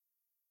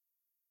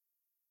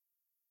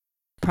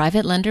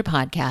Private Lender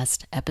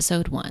Podcast,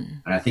 Episode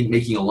 1. And I think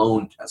making a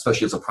loan,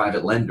 especially as a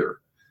private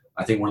lender,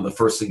 I think one of the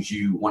first things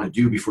you want to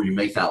do before you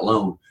make that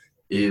loan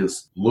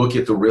is look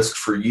at the risk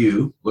for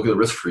you,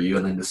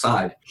 and then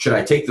decide, should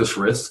I take this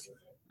risk?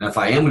 And if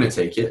I am going to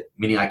take it,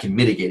 meaning I can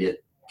mitigate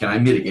it, can I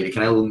mitigate it?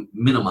 Can I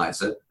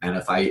minimize it? And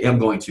if I am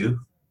going to,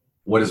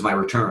 what is my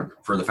return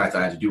for the fact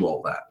that I had to do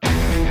all that?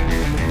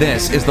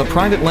 This is the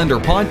Private Lender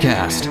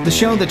Podcast, the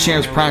show that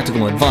shares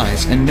practical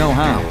advice and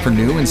know-how for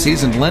new and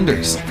seasoned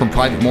lenders, from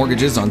private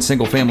mortgages on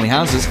single-family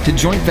houses to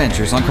joint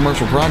ventures on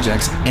commercial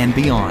projects and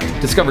beyond.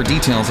 Discover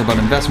details about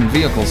investment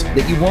vehicles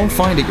that you won't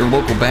find at your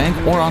local bank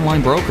or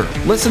online broker.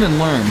 Listen and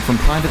learn from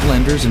private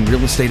lenders and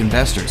real estate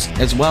investors,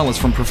 as well as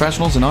from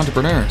professionals and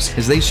entrepreneurs,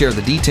 as they share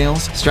the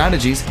details,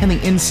 strategies, and the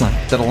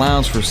insight that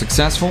allows for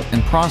successful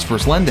and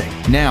prosperous lending.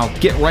 Now,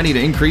 get ready to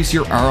increase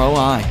your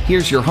ROI.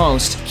 Here's your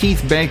host,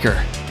 Keith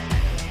Baker.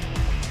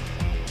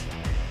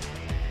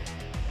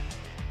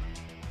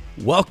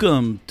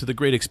 Welcome to the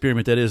great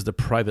experiment that is the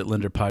Private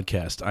Lender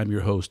Podcast. I'm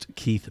your host,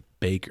 Keith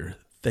Baker.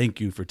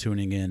 Thank you for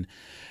tuning in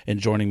and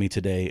joining me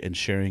today and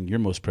sharing your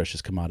most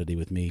precious commodity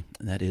with me,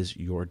 and that is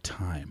your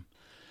time.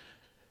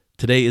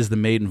 Today is the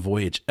Maiden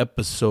Voyage,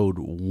 Episode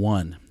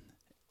 1.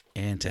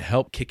 And to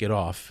help kick it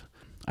off,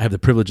 I have the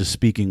privilege of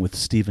speaking with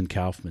Stephen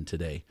Kaufman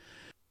today,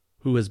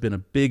 who has been a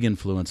big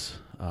influence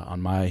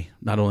on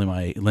not only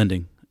my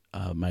lending,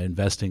 my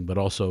investing, but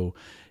also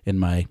in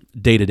my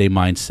day-to-day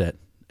mindset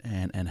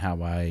and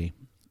how I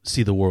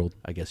see the world,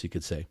 I guess you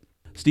could say.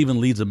 Stephen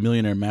leads a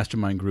millionaire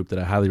mastermind group that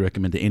I highly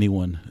recommend to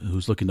anyone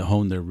who's looking to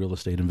hone their real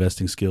estate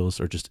investing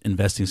skills or just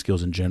investing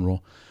skills in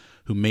general,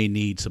 who may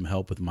need some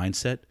help with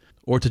mindset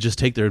or to just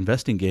take their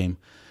investing game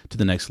to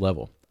the next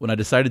level. When I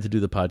decided to do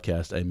the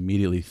podcast, I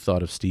immediately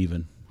thought of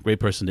Stephen,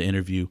 great person to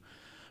interview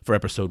for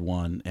Episode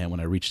 1. And when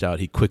I reached out,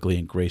 he quickly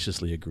and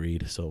graciously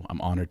agreed. So I'm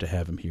honored to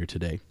have him here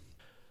today.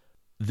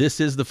 This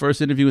is the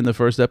first interview in the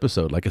first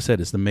episode. Like I said,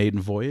 it's the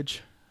Maiden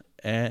Voyage.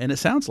 And it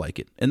sounds like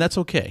it, and that's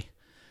okay.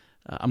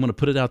 I'm going to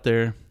put it out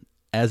there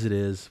as it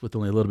is with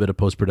only a little bit of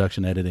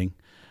post-production editing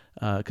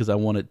because I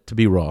want it to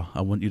be raw. I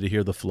want you to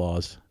hear the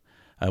flaws.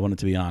 I want it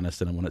to be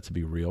honest, and I want it to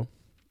be real.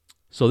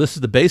 So this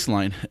is the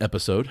baseline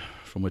episode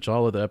from which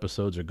all of the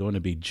episodes are going to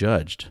be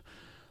judged.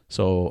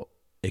 So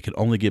it can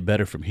only get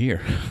better from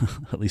here.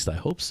 At least I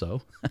hope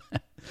so.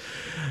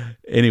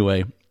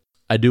 Anyway,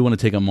 I do want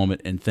to take a moment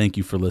and thank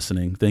you for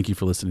listening. Thank you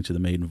for listening to the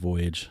Maiden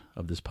Voyage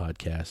of this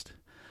podcast,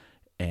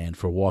 and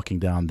for walking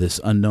down this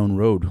unknown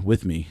road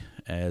with me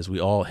as we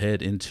all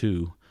head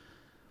into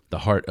the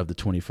heart of the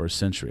 21st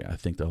century. I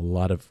think that a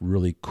lot of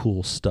really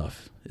cool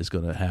stuff is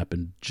going to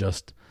happen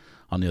just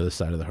on the other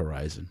side of the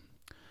horizon.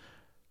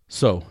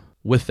 So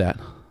with that,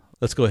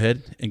 let's go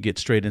ahead and get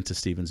straight into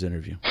Stephen's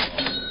interview.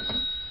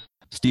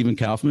 Stephen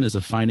Kaufman is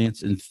a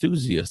finance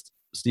enthusiast.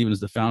 Stephen is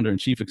the founder and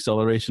chief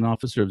acceleration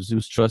officer of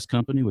Zeus Trust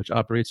Company, which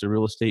operates a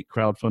real estate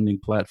crowdfunding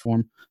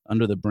platform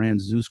under the brand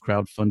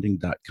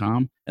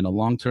ZeusCrowdfunding.com and a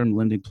long-term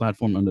lending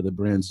platform under the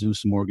brand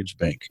Zeus Mortgage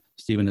Bank.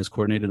 Stephen has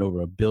coordinated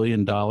over $1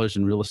 billion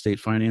in real estate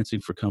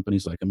financing for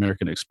companies like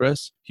American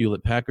Express,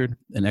 Hewlett-Packard,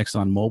 and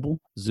ExxonMobil.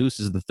 Zeus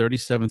is the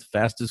 37th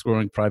fastest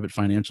growing private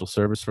financial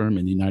service firm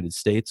in the United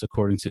States,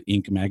 according to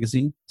Inc.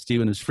 magazine.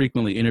 Stephen is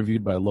frequently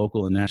interviewed by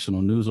local and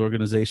national news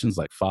organizations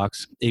like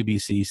Fox,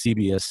 ABC,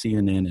 CBS,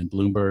 CNN, and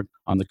Bloomberg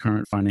on the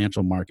current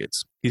financial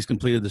markets. He's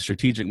completed the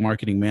Strategic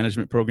Marketing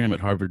Management program at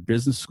Harvard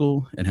Business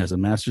School and has a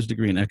master's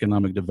degree in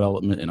economic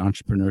development and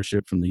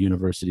entrepreneurship from the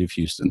University of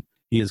Houston.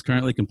 He is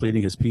currently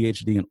completing his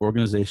PhD in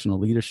organizational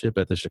leadership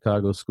at the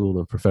Chicago School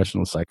of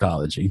Professional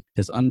Psychology.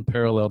 His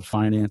unparalleled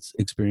finance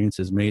experience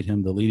has made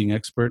him the leading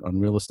expert on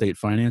real estate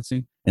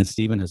financing, and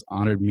Stephen has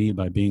honored me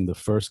by being the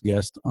first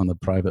guest on the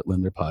Private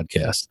Lender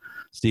Podcast.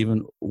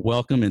 Stephen,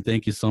 welcome, and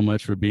thank you so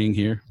much for being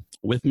here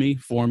with me,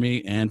 for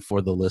me, and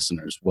for the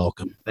listeners.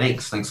 Welcome.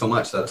 Thanks so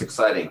much. That's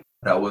exciting.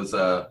 That was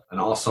an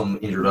awesome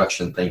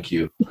introduction. Thank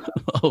you.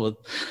 How long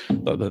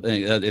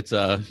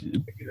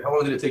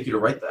did it take you to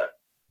write that?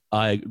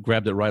 I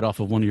grabbed it right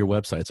off of one of your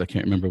websites. I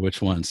can't remember which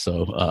one.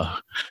 So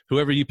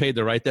whoever you paid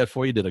to write that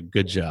for you did a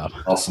good job.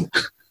 Awesome.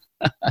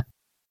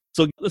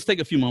 So let's take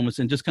a few moments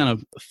and just kind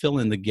of fill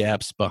in the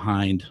gaps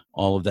behind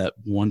all of that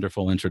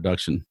wonderful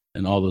introduction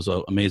and all those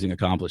amazing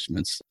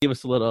accomplishments. Give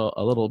us a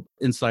little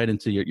insight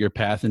into your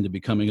path into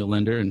becoming a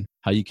lender and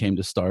how you came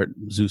to start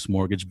Zeus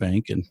Mortgage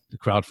Bank and the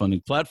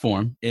crowdfunding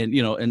platform, and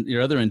and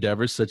your other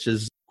endeavors such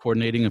as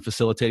coordinating and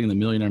facilitating the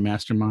Millionaire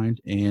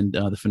Mastermind and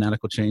the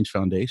Fanatical Change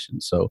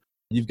Foundation. So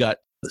you've got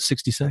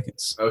 60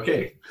 seconds.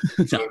 Okay.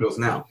 So it goes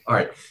now. All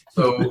right.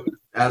 So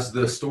as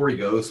the story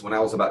goes, when I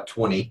was about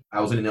 20, I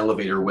was in an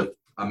elevator with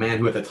a man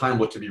who at the time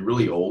looked to be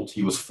really old.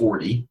 He was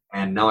 40.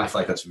 And now I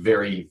feel like that's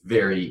very,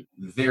 very,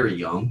 very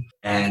young.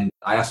 And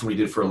I asked him what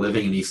he did for a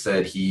living. And he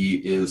said he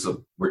is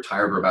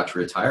retired or about to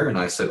retire. And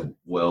I said,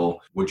 well,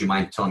 would you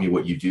mind telling me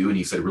what you do? And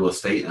he said, real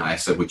estate. And I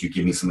said, would you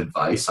give me some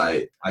advice?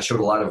 I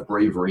showed a lot of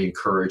bravery and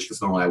courage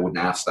because normally I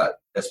wouldn't ask that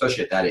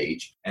especially at that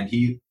age. And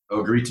he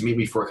agreed to meet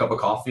me for a cup of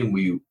coffee, and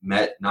we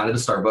met not at a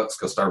Starbucks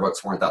because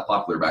Starbucks weren't that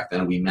popular back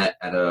then. We met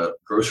at a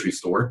grocery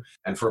store,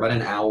 and for about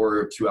an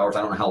hour, 2 hours,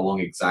 I don't know how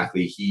long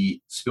exactly,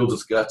 he spilled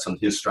his guts on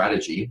his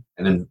strategy.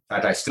 And in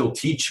fact, I still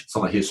teach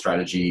some of his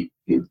strategy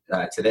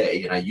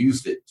today, and I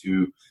used it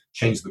to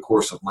change the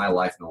course of my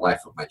life and the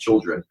life of my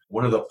children.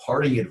 One of the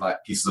parting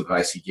pieces of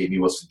advice he gave me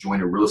was to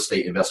join a real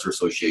estate investor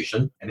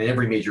association. And in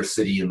every major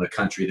city in the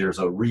country, there's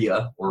a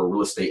RIA, or a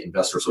real estate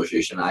investor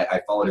association.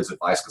 I followed his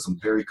advice because I'm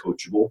very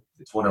coachable.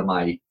 It's one of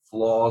my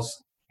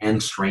flaws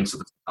and strengths at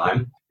the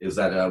time, is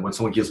that when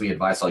someone gives me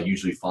advice, I'll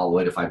usually follow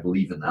it if I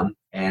believe in them.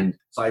 And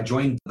so I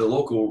joined the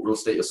local real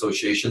estate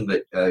association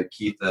that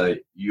Keith,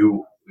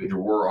 you either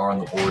were or are on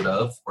the board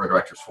of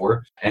directors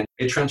for, and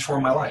it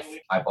transformed my life.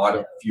 I bought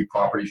a few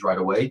properties right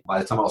away. By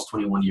the time I was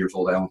 21 years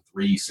old, I owned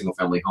 3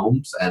 single-family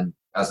homes, and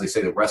as they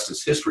say, the rest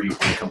is history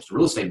when it comes to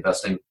real estate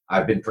investing.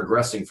 I've been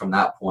progressing from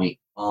that point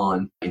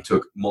on and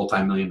took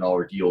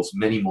multi-million-dollar deals,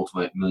 many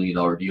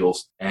multi-million-dollar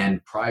deals. And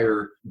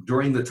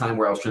during the time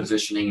where I was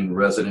transitioning in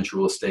residential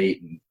real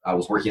estate, and I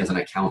was working as an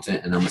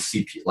accountant, and I'm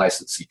a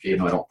licensed CPA,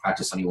 no, I don't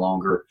practice any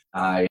longer.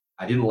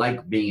 I didn't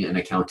like being an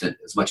accountant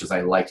as much as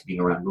I liked being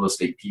around real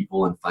estate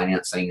people and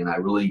financing. And I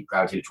really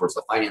gravitated towards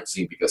the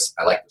financing because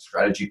I like the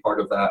strategy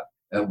part of that.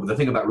 And the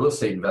thing about real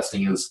estate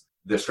investing is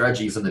the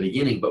strategy is in the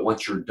beginning, but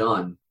once you're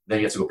done, then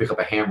you have to go pick up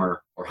a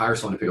hammer or hire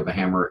someone to pick up a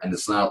hammer. And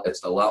it's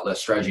a lot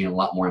less strategy and a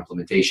lot more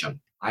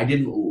implementation. I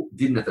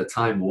didn't at the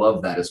time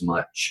love that as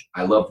much.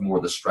 I loved more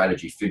the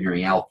strategy,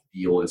 figuring out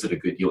the deal. Is it a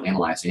good deal?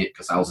 Analyzing it,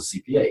 because I was a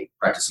CPA,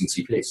 practicing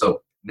CPA.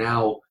 So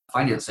now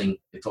financing,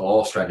 it's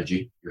all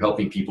strategy. You're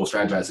helping people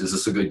strategize. Is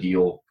this a good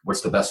deal? What's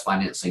the best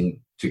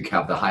financing to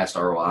have the highest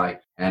ROI?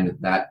 And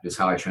that is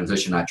how I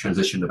transitioned. I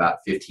transitioned about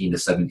 15 to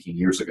 17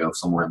 years ago,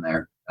 somewhere in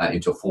there,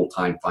 into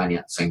full-time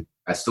financing.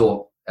 I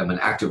still am an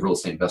active real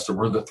estate investor.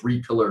 One of the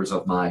 3 pillars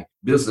of my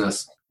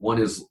business,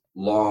 one is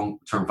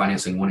long-term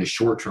financing, one is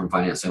short-term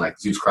financing, like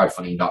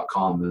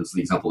ZeusCrowdfunding.com is the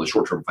example of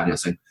short-term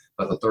financing.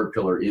 But the 3rd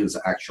pillar is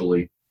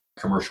actually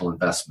commercial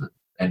investment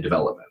and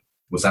development.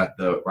 Was that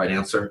the right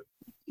answer?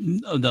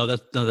 No,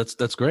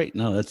 that's great.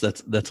 No,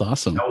 that's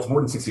awesome. That was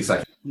more than 60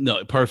 seconds.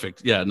 No,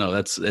 perfect. Yeah, no,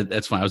 that's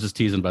fine. I was just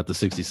teasing about the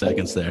 60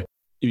 seconds there.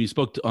 You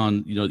spoke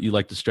on, you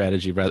like the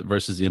strategy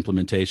versus the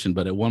implementation,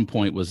 but at one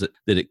point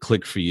did it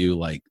click for you,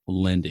 like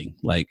lending?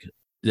 Like,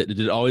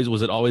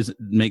 was it always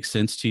make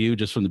sense to you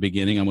just from the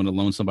beginning? I'm going to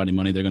loan somebody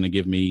money, they're going to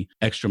give me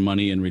extra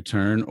money in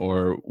return,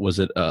 or was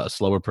it a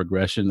slower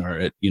progression? Or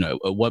at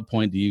what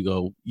point do you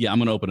go, yeah, I'm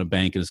going to open a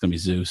bank and it's going to be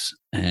Zeus,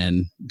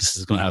 and this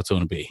is how it's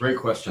going to be? Great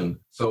question.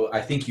 So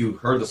I think you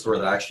heard the story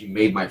that I actually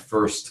made my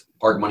first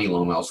hard money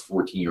loan when I was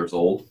 14 years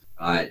old.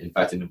 In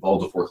fact, it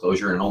involved a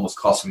foreclosure and almost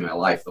cost me my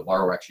life. The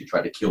borrower actually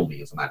tried to kill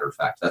me, as a matter of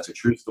fact. That's a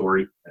true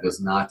story. That is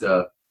not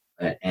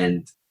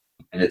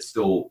and it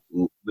still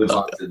lives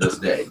on to this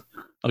day.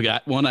 Okay,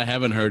 one, I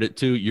haven't heard it.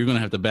 2, you're going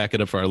to have to back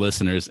it up for our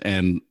listeners,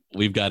 and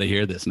we've got to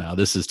hear this now.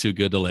 This is too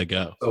good to let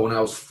go. So when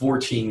I was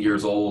 14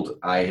 years old,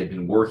 I had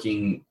been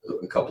working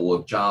a couple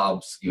of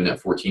jobs, even at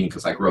 14,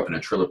 because I grew up in a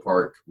trailer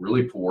park,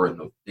 really poor, and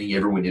the thing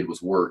everyone did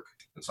was work.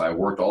 And so I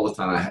worked all the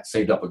time. I had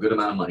saved up a good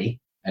amount of money,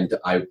 and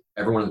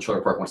everyone in the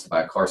trailer park wants to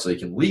buy a car so they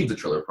can leave the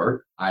trailer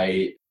park.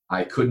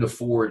 I could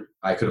afford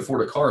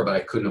a car, but I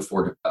couldn't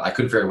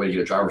figure out a way to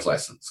get a driver's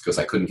license because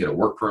I couldn't get a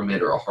work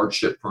permit or a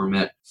hardship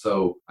permit.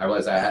 So I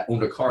realized I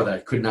owned a car that I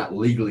could not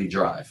legally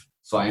drive.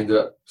 So I ended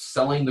up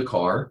selling the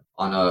car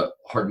on a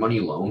hard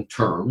money loan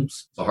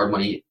terms. It's a hard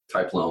money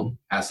type loan,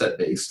 asset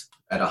based,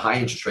 at a high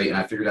interest rate. And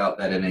I figured out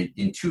that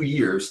in 2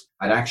 years,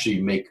 I'd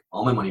actually make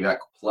all my money back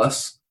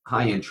plus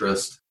high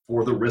interest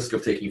for the risk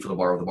of taking for the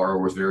borrower. The borrower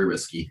was very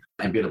risky,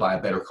 and be able to buy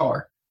a better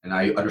car. And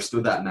I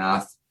understood that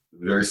math.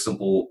 Very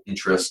simple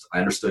interest. I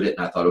understood it,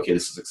 and I thought, okay,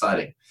 this is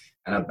exciting.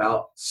 And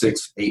about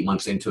 6-8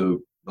 months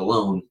into the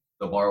loan,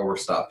 the borrower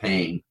stopped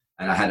paying,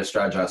 and I had to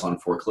strategize on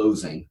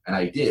foreclosing. And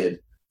I did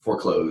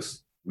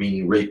foreclose,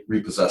 meaning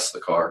repossess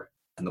the car.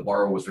 And the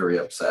borrower was very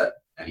upset,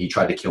 and he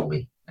tried to kill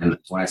me. And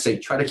when I say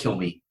try to kill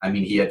me, I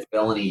mean he had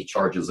felony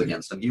charges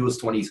against him. He was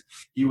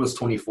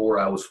 24,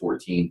 I was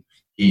 14.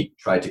 He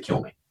tried to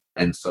kill me.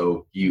 And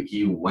so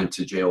he went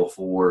to jail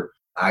for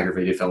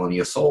aggravated felony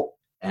assault,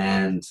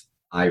 and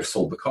I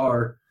sold the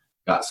car,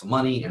 got some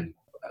money. And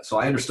so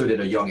I understood at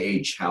a young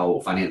age how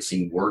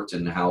financing worked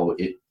and how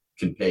it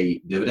can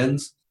pay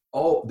dividends.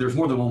 There's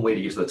more than one way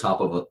to get to the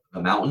top of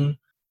a mountain.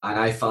 And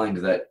I find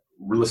that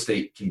real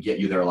estate can get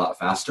you there a lot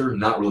faster,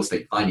 not real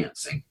estate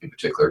financing in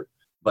particular.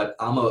 But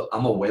I'm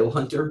a whale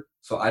hunter.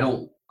 So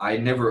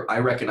I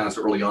recognized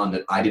early on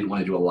that I didn't want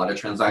to do a lot of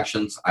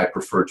transactions. I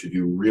prefer to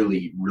do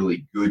really,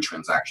 really good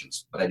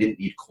transactions, but I didn't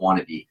need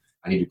quantity.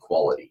 I needed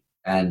quality.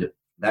 And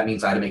that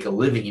means I had to make a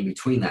living in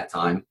between that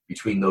time,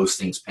 between those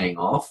things paying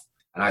off.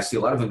 And I see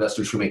a lot of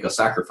investors who make a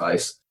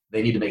sacrifice.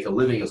 They need to make a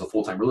living as a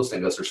full-time real estate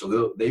investor.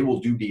 So they will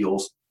do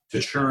deals to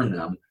churn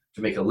them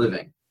to make a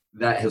living.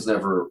 That has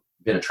never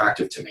been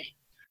attractive to me.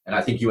 And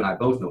I think you and I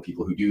both know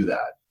people who do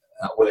that,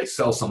 where they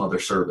sell some other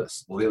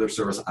service. Well, the other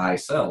service I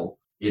sell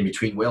in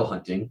between whale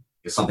hunting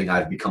is something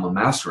I've become a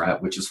master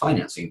at, which is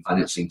financing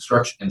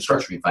structure and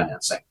structuring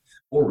financing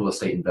for real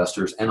estate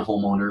investors and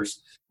homeowners.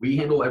 We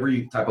handle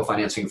every type of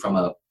financing from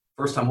a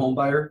first-time home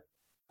buyer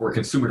or a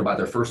consumer to buy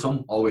their first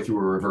home all the way through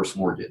a reverse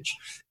mortgage.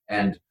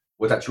 And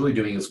what that's really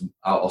doing is,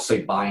 I'll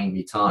say, buying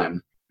me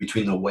time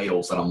between the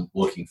whales that I'm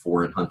looking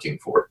for and hunting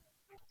for.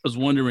 I was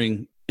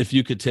wondering if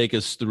you could take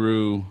us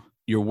through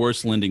your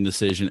worst lending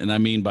decision. And I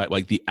mean by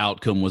like the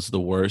outcome was the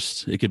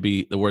worst. It could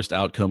be the worst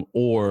outcome,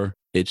 or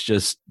it's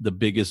just the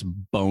biggest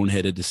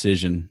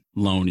boneheaded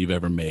loan you've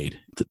ever made,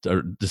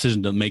 or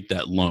decision to make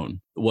that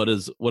loan. What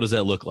does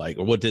that look like,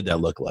 or what did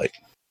that look like?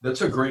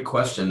 That's a great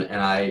question.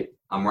 And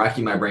I'm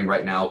racking my brain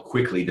right now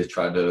quickly to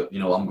try to,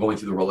 I'm going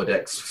through the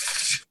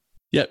Rolodex.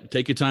 Yeah,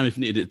 take your time if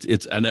needed.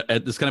 It's kind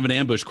of an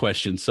ambush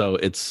question. So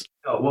it's...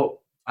 Oh,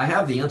 well, I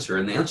have the answer.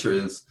 And the answer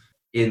is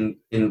in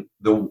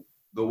the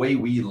way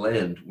we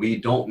lend, we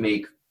don't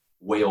make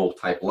whale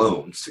type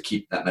loans, to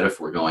keep that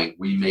metaphor going.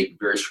 We make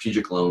very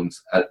strategic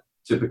loans at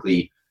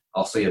typically,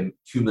 I'll say, $2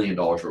 million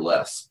or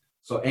less.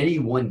 So any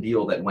one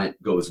deal that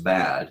goes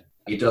bad,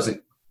 it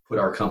doesn't put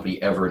our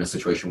company ever in a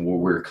situation where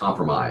we're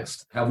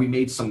compromised. Have we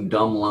made some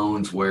dumb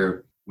loans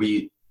where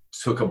we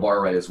took a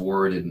borrower at his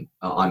word and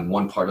on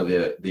one part of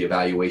the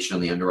evaluation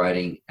on the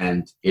underwriting,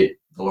 and the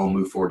loan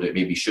moved forward that it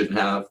maybe shouldn't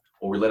have?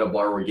 Or we let a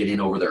borrower get in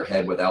over their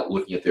head without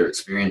looking at their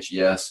experience?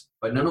 Yes.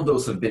 But none of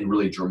those have been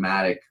really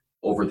dramatic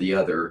over the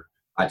other.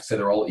 I'd say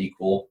they're all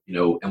equal,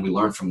 and we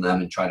learn from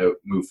them and try to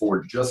move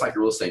forward. Just like a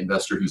real estate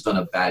investor who's done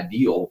a bad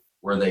deal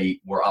where they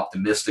were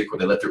optimistic, or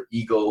they let their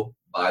ego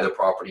buy the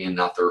property and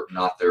not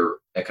their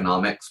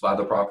economics buy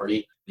the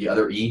property. The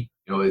other E,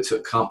 it's a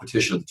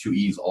competition of the two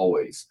E's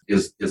always.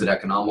 Is it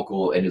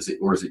economical, and is it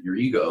your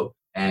ego?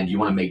 And you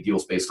want to make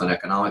deals based on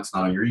economics,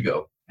 not on your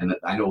ego. And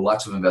I know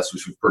lots of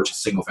investors who've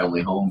purchased single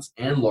family homes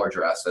and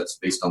larger assets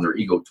based on their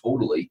ego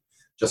totally,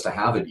 just to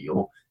have a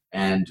deal.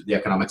 And the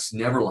economics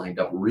never lined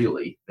up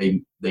really.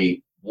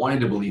 They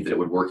wanted to believe that it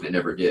would work, and it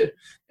never did.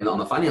 And on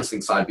the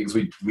financing side, because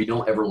we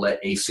don't ever let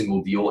a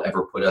single deal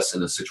ever put us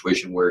in a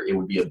situation where it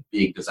would be a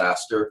big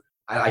disaster.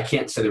 I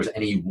can't say there's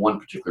any one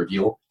particular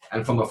deal.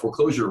 And from a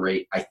foreclosure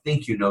rate, I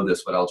think you know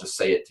this, but I'll just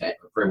say it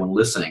for everyone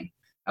listening.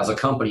 As a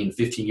company, in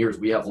 15 years,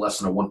 we have less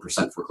than a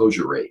 1%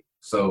 foreclosure rate.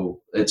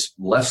 So it's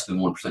less than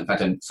 1%. In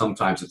fact, and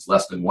sometimes it's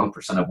less than 1%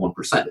 of 1%,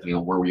 depending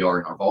on where we are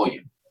in our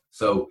volume.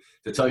 So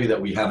to tell you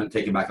that we haven't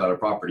taken back a lot of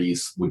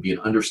properties would be an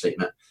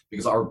understatement,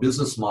 because our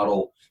business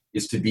model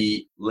is to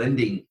be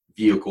lending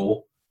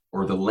vehicle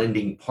or the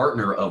lending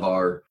partner of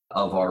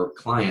our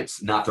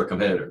clients, not their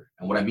competitor.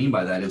 And what I mean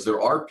by that is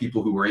there are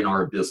people who are in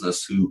our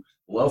business who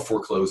love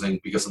foreclosing,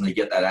 because when they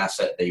get that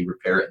asset, they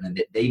repair it, and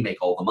then they make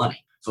all the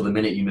money. So the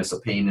minute you miss a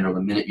payment, or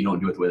the minute you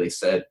don't do it the way they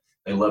said,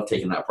 they love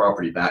taking that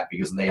property back,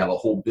 because they have a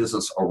whole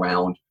business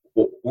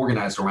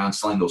organized around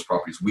selling those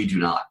properties. We do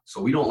not.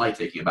 So we don't like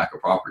taking back a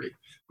property.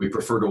 We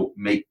prefer to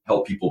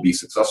help people be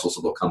successful,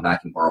 so they'll come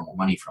back and borrow more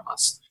money from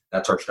us.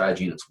 That's our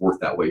strategy, and it's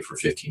worked that way for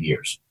 15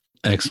 years.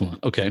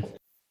 Excellent. Okay.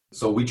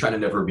 So we try to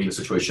never be in a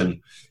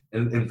situation,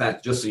 and in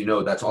fact, just so you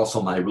know, that's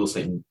also my real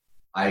estate.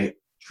 I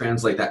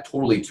translate that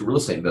totally to real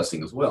estate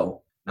investing as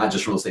well, not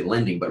just real estate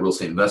lending, but real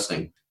estate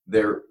investing.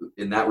 There,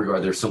 in that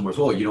regard, they're similar as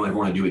well. You don't ever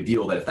want to do a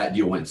deal that if that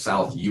deal went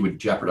south, you would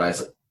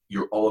jeopardize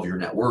all of your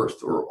net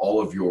worth or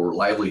all of your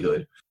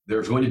livelihood.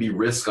 There's going to be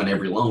risk on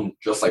every loan,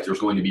 just like there's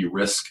going to be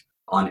risk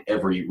on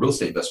every real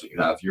estate investment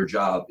you have. Your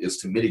job is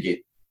to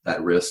mitigate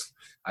that risk.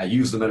 I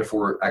use the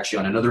metaphor actually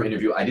on another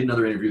interview. I did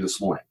another interview this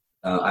morning.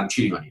 I'm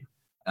cheating on you.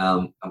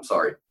 I'm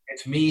sorry.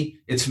 It's me.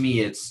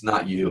 It's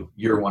not you.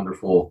 You're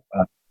wonderful.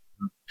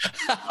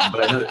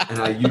 But I know, and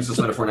I use this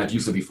metaphor, and I've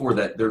used it before,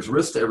 that there's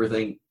risk to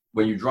everything.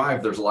 When you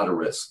drive, there's a lot of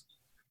risk.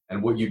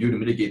 And what you do to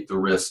mitigate the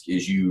risk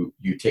is you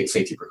take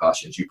safety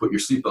precautions. You put your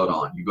seatbelt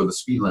on. You go the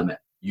speed limit.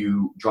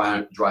 You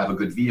drive a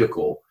good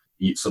vehicle.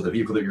 So the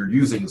vehicle that you're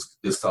using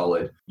is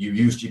solid. You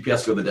use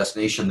GPS to go to the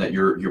destination that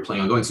you're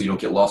planning on going, so you don't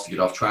get lost, to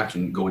get off track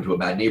and go into a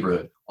bad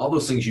neighborhood. All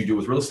those things you do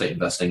with real estate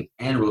investing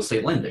and real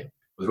estate lending.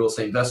 With real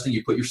estate investing,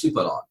 you put your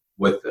seatbelt on.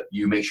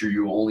 You make sure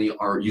you only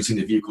are using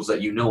the vehicles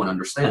that you know and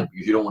understand,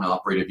 because you don't want to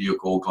operate a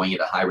vehicle going at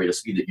a high rate of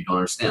speed that you don't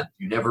understand.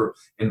 You never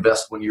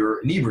invest when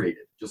you're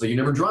inebriated, just like you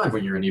never drive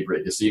when you're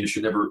inebriated. So you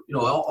should never,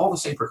 all the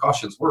same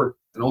precautions work.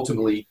 And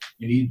ultimately,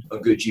 you need a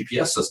good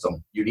GPS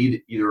system. You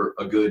need either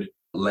a good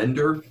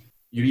lender.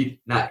 You need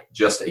not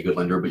just a good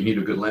lender, but you need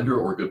a good lender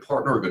or a good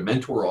partner or a good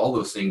mentor, or all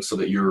those things, so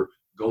that you're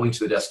going to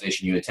the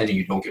destination you intend and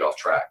you don't get off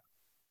track.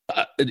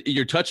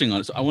 You're touching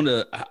on it. So I want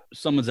to,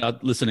 someone's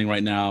out listening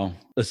right now,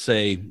 let's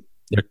say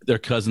their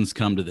cousins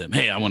come to them.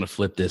 Hey, I want to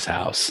flip this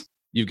house.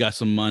 You've got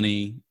some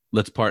money.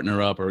 Let's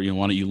partner up, or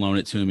why don't you loan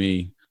it to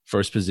me?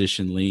 First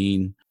position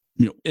lien.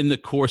 In the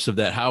course of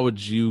that, how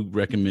would you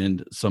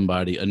recommend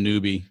somebody, a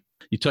newbie?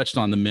 You touched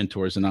on the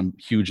mentors, and I'm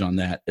huge on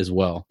that as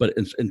well. But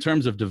in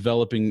terms of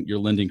developing your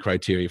lending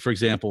criteria, for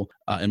example,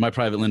 in my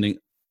private lending,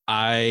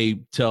 I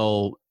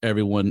tell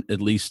everyone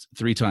at least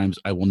 3 times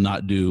I will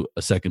not do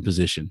a second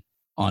position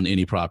on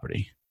any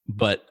property.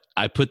 But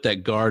I put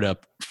that guard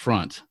up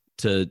front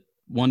to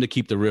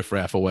keep the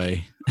riffraff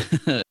away,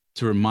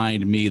 to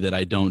remind me that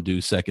I don't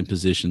do second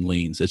position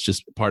liens. It's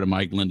just part of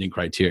my lending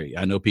criteria.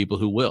 I know people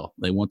who will.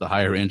 They want the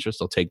higher interest,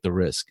 they'll take the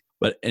risk.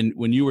 And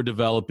when you were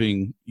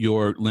developing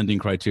your lending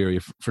criteria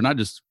for not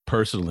just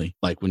personally,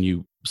 like when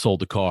you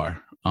sold the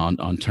car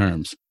on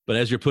terms, but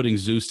as you're putting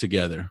Zeus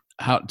together,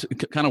 how to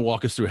kind of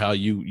walk us through how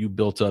you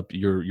built up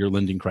your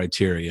lending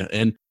criteria,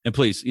 and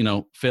please,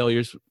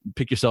 failures,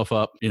 pick yourself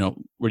up,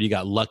 where you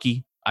got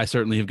lucky. I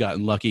certainly have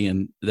gotten lucky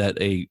in that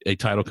a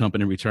title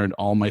company returned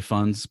all my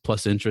funds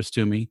plus interest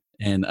to me,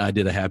 and I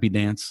did a happy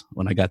dance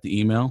when I got the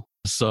email.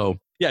 So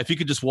yeah, if you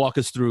could just walk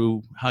us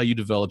through how you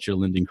developed your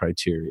lending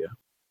criteria.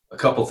 A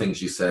couple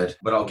things you said,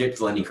 but I'll get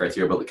to lending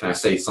criteria, but can I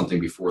say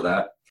something before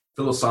that?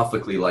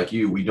 Philosophically, like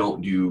you, we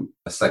don't do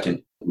a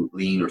second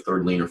lien or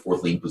third lien or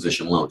fourth lien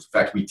position loans. In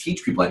fact, we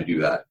teach people how to do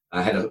that.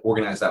 I had to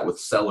organize that with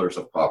sellers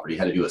of property,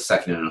 had to do a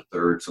second and a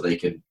third so they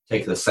could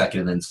take the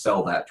second and then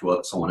sell that to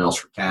someone else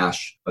for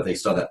cash, but they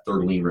still have that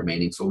third lien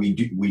remaining. So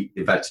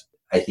in fact,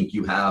 I think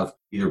you have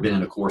either been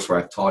in a course where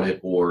I've taught it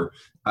or,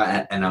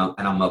 and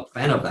I'm a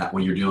fan of that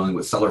when you're dealing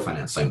with seller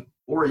financing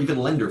or even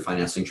lender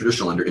financing,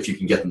 traditional lender, if you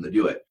can get them to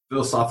do it.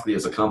 Philosophically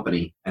as a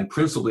company and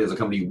principally as a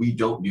company, we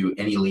don't do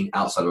any lien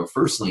outside of a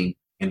first lien.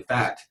 In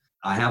fact,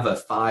 I have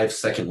a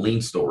 5-second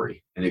lien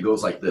story, and it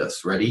goes like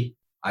this. Ready?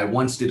 I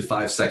once did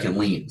 5-second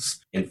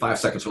liens. In 5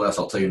 seconds or less,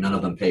 I'll tell you none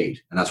of them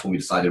paid. And that's when we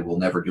decided we'll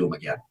never do them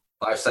again.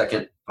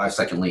 5-second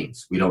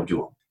liens. We don't do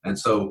them. And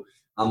so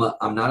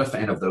I'm not a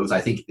fan of those.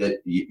 I think that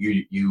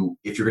you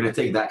if you're going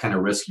to take that kind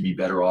of risk, you'd be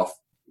better off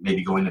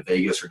maybe going to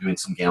Vegas or doing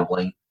some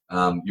gambling.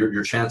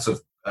 Your chance of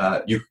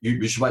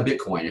you should buy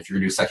Bitcoin if you're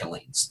going to do second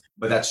liens.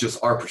 But that's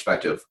just our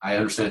perspective. I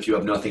understand if you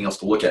have nothing else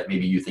to look at,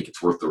 maybe you think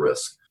it's worth the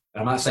risk. And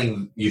I'm not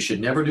saying you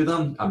should never do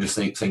them. I'm just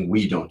saying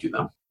we don't do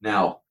them.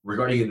 Now,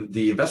 regarding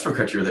the investment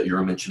criteria that you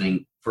were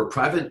mentioning, for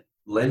private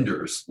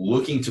lenders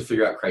looking to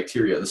figure out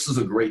criteria, this is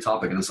a great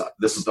topic. And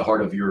this is the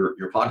heart of your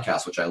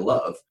podcast, which I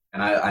love.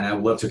 And I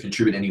would love to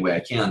contribute any way I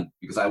can,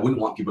 because I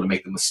wouldn't want people to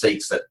make the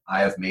mistakes that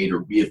I have made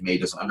or we have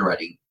made as an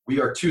underwriting.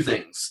 We are two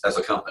things as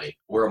a company.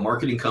 We're a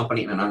marketing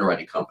company and an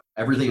underwriting company.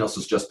 Everything else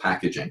is just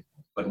packaging.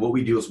 But what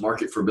we do is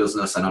market for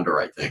business and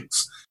underwrite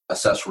things,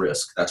 assess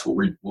risk. That's what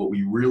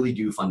we really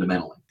do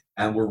fundamentally.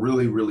 And we're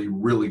really, really,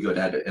 really good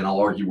at it. And I'll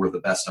argue we're the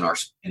best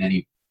in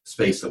any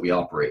space that we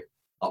operate,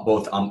 on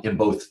both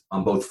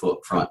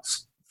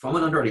fronts. From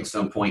an underwriting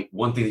standpoint,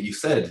 one thing that you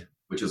said,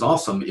 which is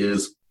awesome,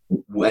 is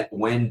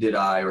when did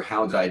I or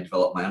how did I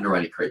develop my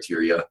underwriting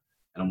criteria?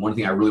 And one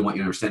thing I really want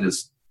you to understand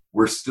is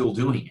we're still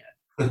doing it.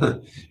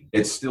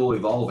 It's still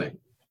evolving.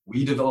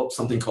 We developed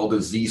something called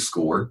a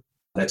Z-score.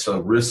 That's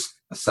a risk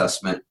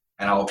assessment.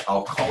 And I'll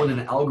call it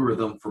an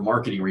algorithm for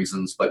marketing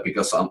reasons, but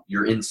because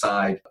you're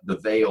inside the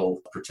veil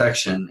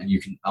protection, and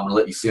I'm going to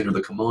let you see under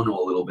the kimono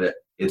a little bit.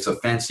 It's a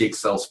fancy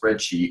Excel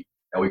spreadsheet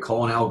that we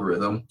call an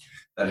algorithm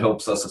that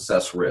helps us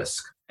assess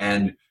risk.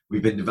 And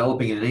we've been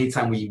developing it. And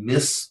anytime we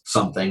miss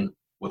something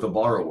with a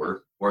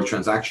borrower or a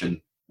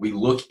transaction, we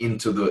look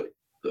into the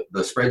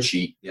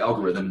spreadsheet, the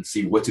algorithm, and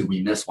see what did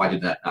we miss? Why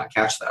did that not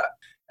catch that?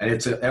 And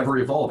it's ever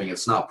evolving.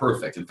 It's not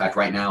perfect. In fact,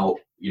 right now,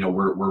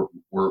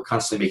 we're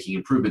constantly making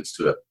improvements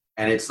to it.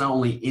 And it's not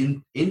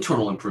only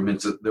internal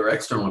improvements, there are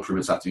external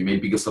improvements that have to be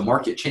made because the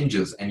market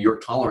changes and your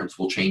tolerance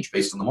will change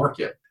based on the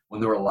market.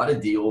 When there are a lot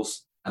of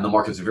deals and the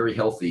market's very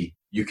healthy,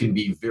 you can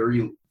be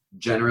very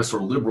generous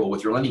or liberal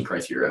with your lending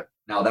criteria.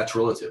 Now that's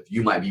relative.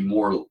 You might be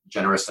more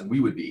generous than we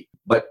would be.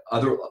 But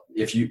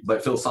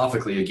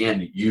philosophically,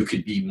 again, you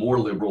could be more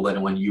liberal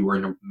than when you were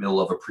in the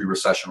middle of a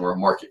pre-recession or a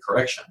market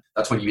correction.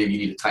 That's when you maybe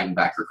need to tighten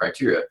back your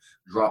criteria,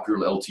 drop your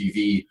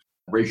LTV,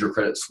 raise your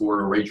credit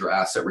score, raise your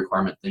asset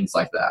requirement, things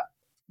like that.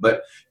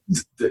 But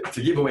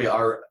to give away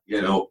our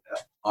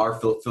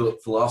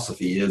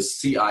philosophy is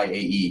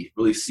CIAE,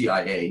 really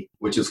CIA,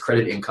 which is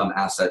credit, income,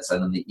 assets,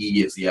 and then the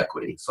E is the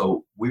equity.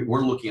 So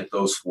we're looking at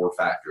those four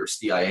factors: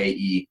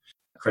 CIAE,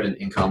 credit,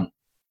 income,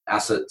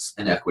 assets,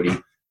 and equity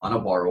on a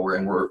borrower,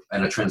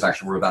 and a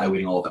transaction. We're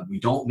evaluating all of them. We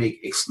don't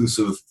make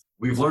exclusive.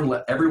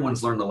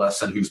 Everyone's learned the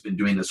lesson who's been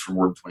doing this for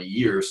more than 20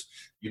 years.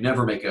 You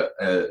never make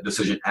a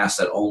decision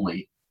asset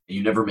only, and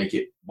you never make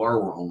it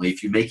borrower only.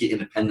 If you make it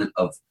independent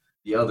of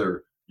the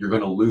other, you're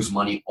going to lose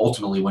money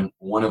ultimately when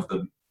one of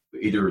them,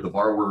 either the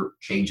borrower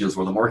changes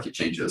or the market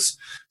changes.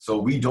 So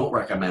we don't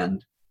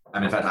recommend,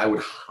 and in fact, I would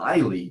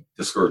highly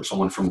discourage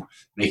someone from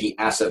making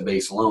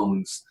asset-based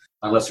loans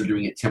unless they're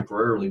doing it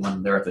temporarily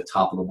when they're at the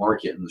top of the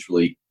market and it's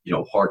really,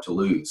 hard to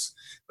lose.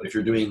 But if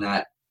you're doing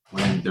that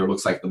when there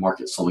looks like the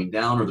market's slowing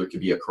down or there could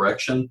be a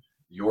correction,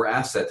 your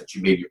asset that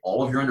you made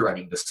all of your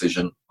underwriting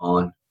decision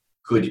on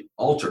could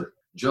alter.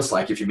 Just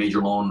like if you made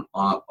your loan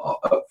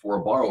for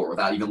a borrower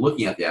without even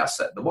looking at the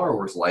asset, the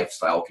borrower's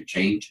lifestyle could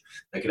change.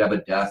 They could have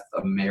a death,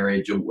 a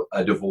marriage,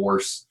 a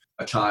divorce,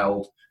 a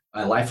child.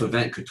 A life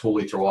event could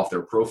totally throw off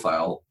their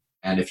profile.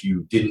 And if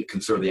you didn't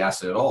consider the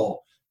asset at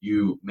all,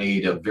 you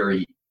made a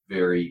very,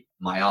 very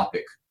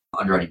myopic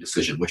underwriting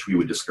decision, which we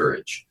would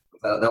discourage.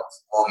 That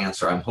was a long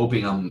answer. I'm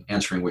hoping I'm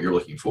answering what you're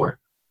looking for.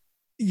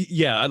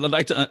 Yeah, I'd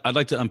like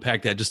to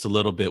unpack that just a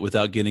little bit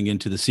without getting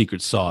into the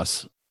secret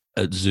sauce.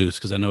 at Zeus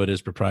because I know it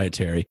is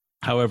proprietary.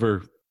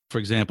 However, for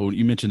example,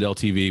 you mentioned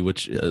LTV,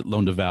 which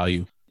loan to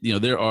value.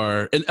 There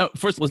are, and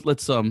first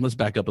let's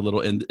back up a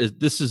little. And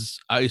this is,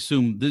 I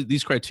assume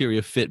these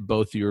criteria fit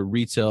both your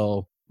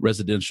retail,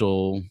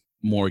 residential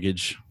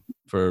mortgage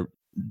for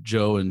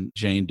Joe and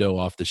Jane Doe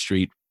off the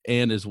street,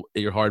 and as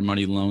your hard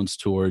money loans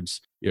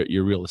towards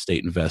your real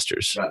estate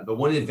investors. Yeah, the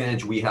one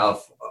advantage we have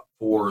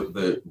for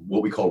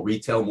what we call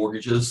retail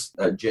mortgages,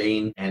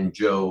 Jane and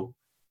Joe,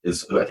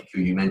 is I think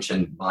who you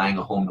mentioned, buying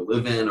a home to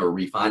live in or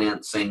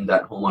refinancing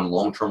that home on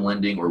long-term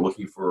lending or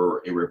looking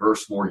for a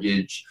reverse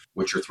mortgage,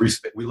 which are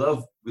we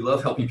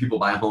love helping people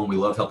buy a home. We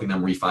love helping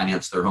them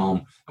refinance their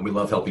home, and we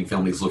love helping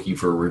families looking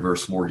for a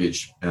reverse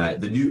mortgage.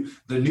 The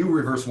new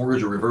reverse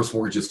mortgage or reverse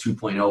mortgages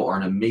 2.0 are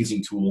an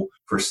amazing tool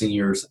for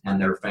seniors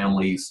and their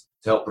families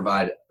to help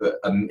provide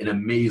an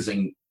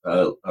amazing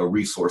a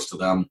resource to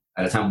them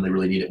at a time when they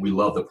really need it. We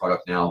love the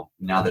product now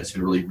that it's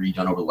been really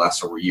redone over the last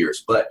several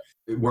years. But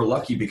we're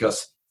lucky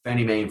because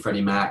Fannie Mae and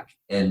Freddie Mac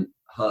and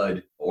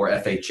HUD or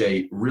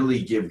FHA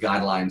really give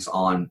guidelines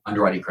on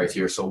underwriting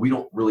criteria. So we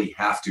don't really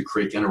have to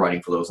create the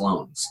underwriting for those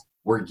loans.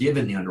 We're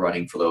given the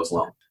underwriting for those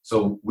loans.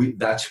 So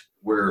that's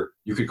where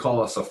you could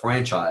call us a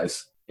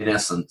franchise, in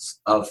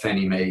essence, of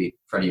Fannie Mae,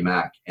 Freddie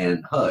Mac,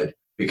 and HUD,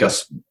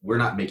 because we're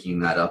not making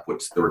that up.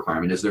 What the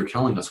requirement is, they're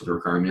telling us what the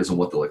requirement is and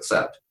what they'll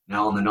accept.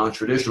 Now, on the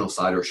non-traditional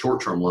side or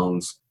short-term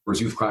loans,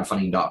 there's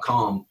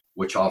youthcrowdfunding.com,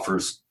 which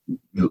offers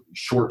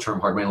short-term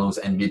hard money loans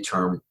and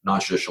mid-term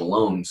non-traditional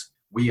loans.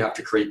 We have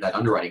to create that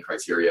underwriting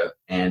criteria,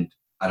 and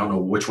I don't know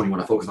which one you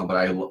want to focus on, but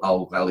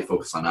I'll gladly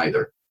focus on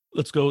either.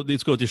 Let's go with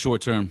your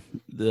short-term,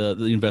 the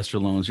investor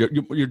loans,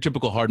 your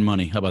typical hard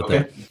money. How about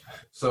that?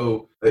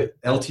 So the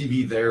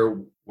LTV there,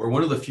 we're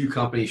one of the few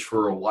companies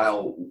for a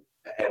while,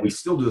 and we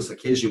still do this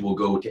occasionally, we'll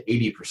go to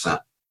 80%.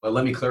 But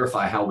let me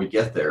clarify how we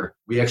get there.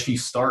 We actually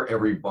start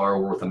every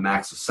borrower with a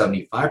max of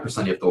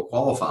 75% if they'll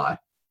qualify.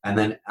 And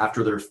then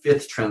after their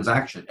fifth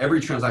transaction, every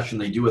transaction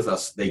they do with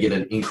us, they get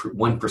an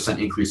 1%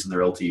 increase in their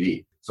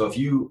LTV. So if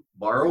you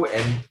borrow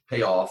and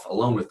pay off a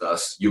loan with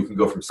us, you can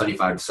go from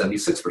 75 to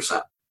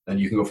 76%. Then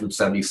you can go from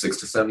 76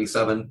 to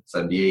 77,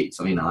 78,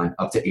 79,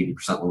 up to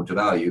 80% loan to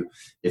value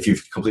if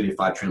you've completed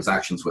 5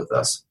 transactions with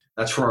us.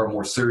 That's for our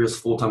more serious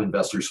full-time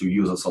investors who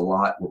use us a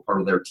lot. We're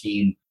part of their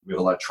team. We have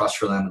a lot of trust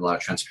for them, a lot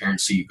of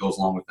transparency goes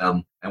along with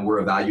them, and we're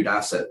a valued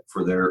asset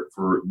for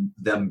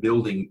them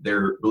building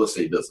their real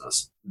estate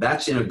business.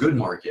 That's in a good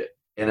market.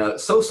 In a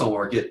so-so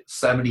market,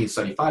 70 and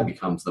 75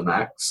 becomes the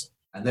max.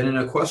 And then in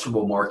a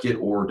questionable market,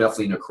 or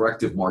definitely in a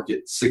corrective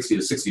market, 60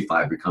 to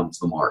 65 becomes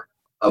the mark.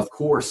 Of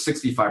course,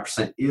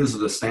 65% is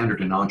the standard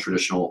in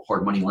non-traditional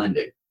hard money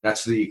lending.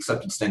 That's the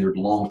accepted standard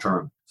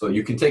long-term. So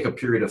you can take a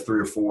period of 3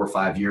 or 4 or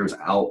 5 years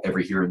out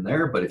every here and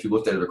there, but if you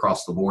looked at it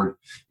across the board,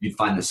 you'd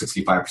find that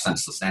 65%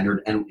 is the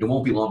standard, and it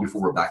won't be long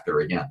before we're back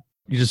there again.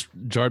 You just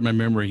jarred my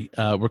memory.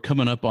 We're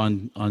coming up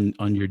on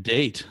your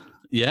date.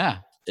 Yeah.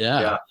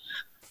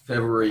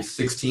 February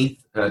 16th,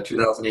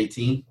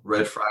 2018,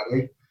 Red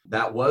Friday.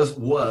 That was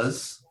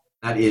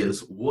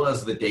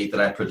the date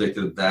that I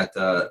predicted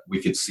that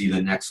we could see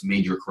the next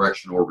major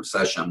correction or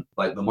recession.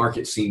 But the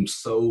market seems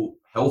so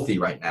healthy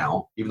right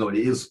now, even though it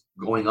is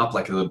going up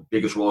like the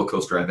biggest roller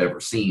coaster I've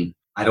ever seen.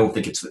 I don't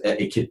think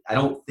I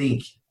don't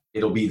think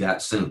it'll be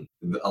that soon.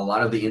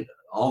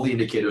 All the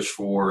indicators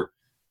for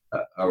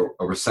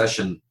a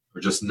recession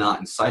are just not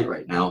in sight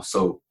right now.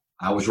 So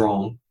I was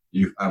wrong.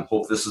 I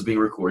hope this is being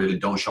recorded, and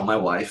don't show my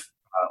wife.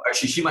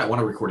 Actually, she might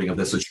want a recording of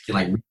this so she can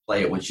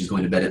replay it when she's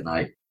going to bed at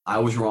night. I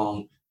was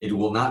wrong. It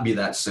will not be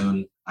that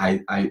soon. I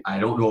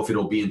don't know if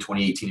it'll be in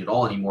 2018 at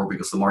all anymore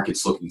because the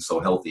market's looking so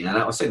healthy. And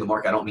I would say the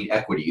market, I don't mean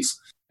equities.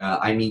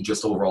 I mean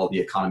just overall the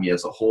economy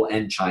as a whole,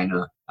 and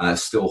China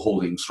still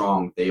holding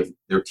strong.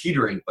 They're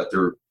teetering, but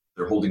they're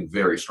holding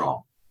very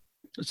strong.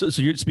 So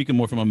you're speaking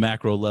more from a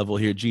macro level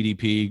here,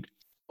 GDP,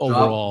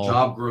 overall.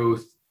 Job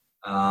growth,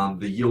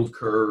 the yield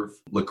curve,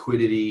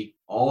 liquidity,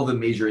 all the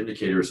major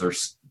indicators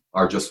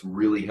are just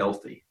really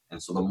healthy.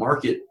 And so the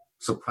market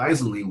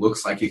surprisingly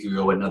looks like it could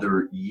go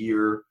another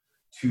year,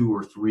 2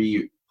 or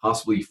 3,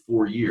 possibly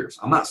 4 years.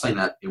 I'm not saying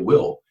that it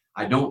will.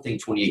 I don't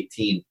think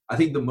 2018, I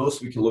think the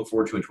most we can look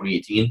forward to in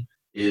 2018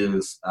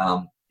 is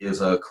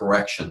a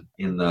correction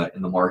in the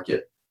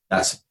market.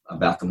 That's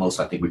about the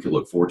most I think we could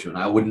look forward to. And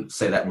I wouldn't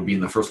say that would be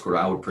in the first quarter.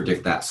 I would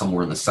predict that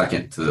somewhere in the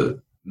second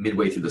to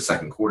midway through the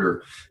second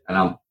quarter.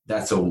 And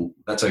that's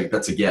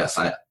a guess.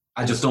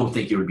 I just don't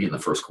think it would be in the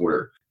first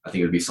quarter. I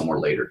think it would be somewhere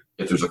later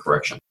if there's a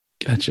correction.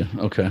 Gotcha.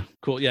 Okay,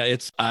 cool. Yeah,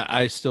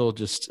 I still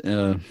just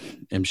am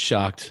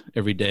shocked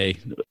every day.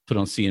 Put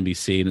on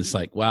CNBC and it's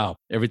like, wow,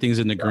 everything's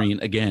in the green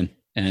again,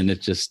 and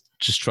it's just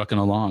trucking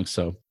along.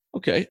 So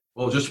okay.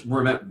 Well, just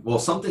remember,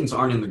 some things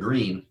aren't in the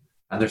green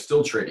and they're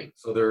still trading.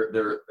 So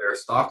their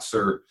stocks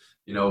are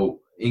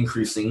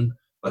increasing,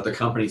 but the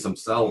companies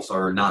themselves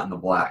are not in the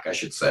black, I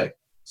should say.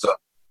 So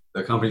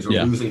the companies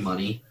are losing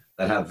money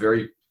that have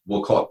very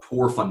we'll call it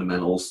poor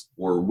fundamentals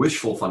or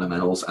wishful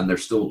fundamentals, and they're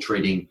still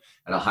trading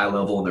at a high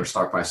level and their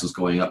stock price is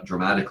going up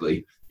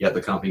dramatically, yet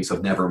the companies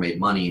have never made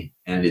money,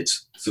 and it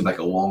seems like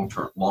a long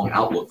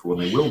outlook for when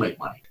they will make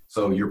money.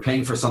 So you're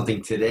paying for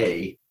something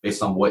today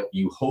based on what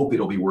you hope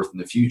it'll be worth in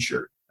the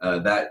future.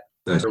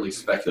 That's really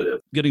speculative.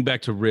 Getting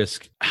back to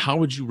risk, how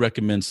would you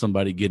recommend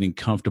somebody getting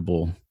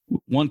comfortable?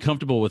 One,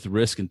 comfortable with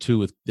risk, and two,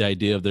 with the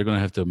idea of they're going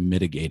to have to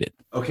mitigate it.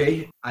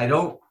 Okay.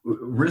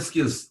 Risk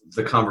is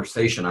the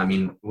conversation. I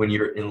mean, when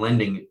you're in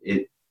lending,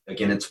 it's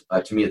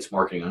to me, it's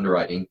marketing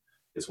underwriting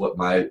is what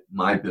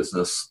my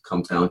business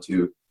comes down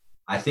to.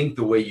 I think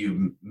the way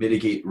you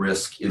mitigate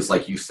risk is,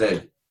 like you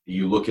said,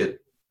 you look at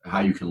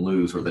how you can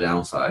lose or the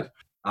downside.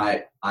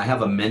 I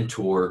have a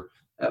mentor,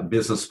 a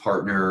business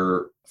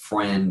partner,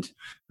 friend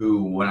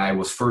who, when I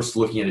was first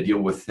looking at a deal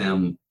with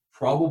him,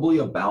 probably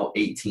about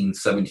 18,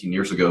 17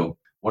 years ago,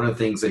 one of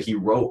the things that he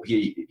wrote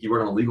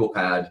on a legal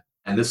pad,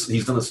 and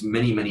he's done this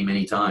many, many,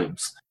 many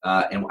times,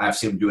 and I've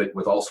seen him do it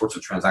with all sorts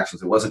of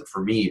transactions. It wasn't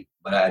for me,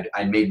 but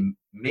I made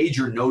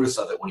major notice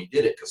of it when he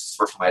did it, because it's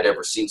the first time I'd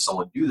ever seen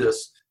someone do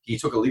this. He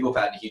took a legal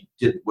pad and he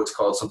did what's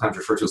called, sometimes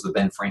referred to as the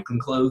Ben Franklin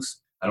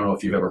close. I don't know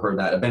if you've ever heard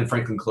that. A Ben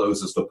Franklin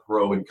close is the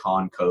pro and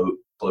con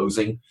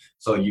closing.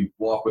 So you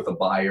walk with a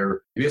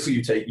buyer.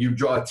 Basically, you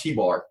draw a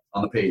T-bar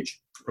on the page,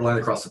 a line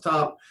across the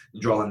top, you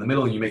draw a line in the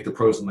middle, and you make the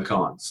pros and the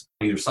cons.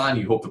 On either side,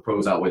 you hope the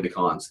pros outweigh the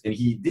cons. And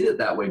he did it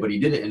that way, but he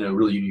did it in a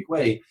really unique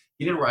way.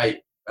 He didn't write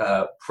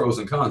pros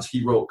and cons.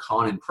 He wrote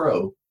con and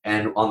pro.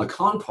 And on the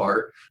con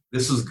part,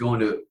 this is going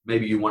to,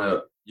 maybe you'll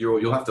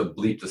have to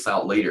bleep this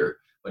out later,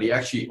 but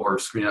or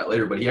screen it out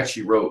later, but he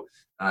actually wrote,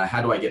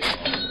 how do I get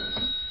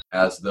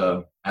as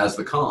the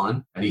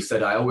con? And he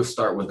said, I always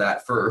start with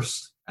that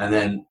first. And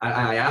then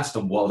I asked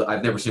him, well,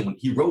 I've never seen one.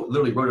 He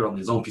literally wrote it on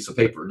his own piece of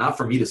paper, not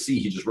for me to see.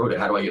 He just wrote it.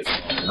 How do I get?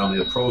 And on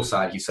the pro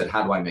side, he said,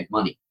 how do I make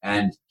money?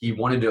 And he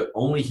wanted to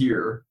only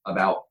hear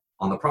about,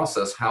 on the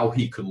process, how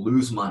he could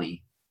lose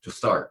money to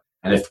start.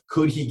 And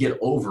could he get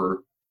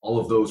over all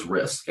of those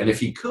risks? And if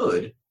he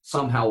could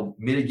somehow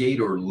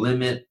mitigate or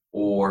limit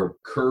or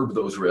curb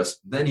those risks,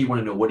 then he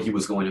wanted to know what he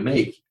was going to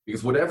make.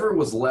 Because whatever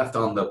was left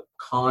on the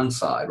con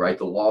side, right,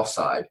 the loss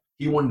side,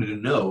 he wanted to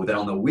know that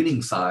on the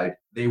winning side,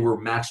 they were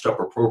matched up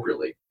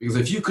appropriately. Because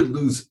if you could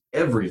lose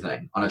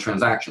everything on a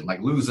transaction,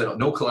 like lose it,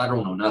 no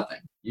collateral, no nothing,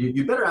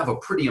 you better have a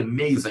pretty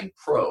amazing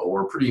pro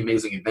or a pretty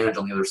amazing advantage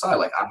on the other side.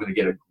 Like, I'm going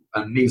to get an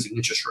amazing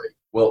interest rate.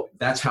 Well,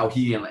 that's how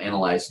he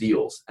analyzed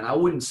deals. And I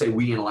wouldn't say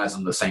we analyze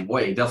them the same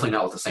way, definitely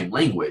not with the same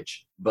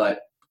language,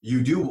 but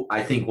you do,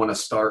 I think, want to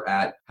start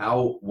at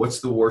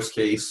what's the worst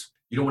case?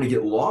 You don't want to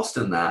get lost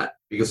in that,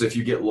 because if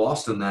you get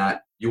lost in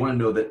that, you want to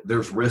know that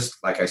there's risk,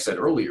 like I said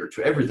earlier,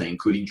 to everything,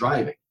 including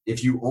driving.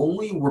 If you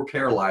only were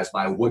paralyzed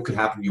by what could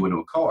happen to you in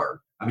a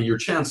car, I mean, your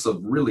chance of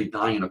really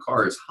dying in a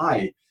car is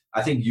high.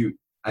 I think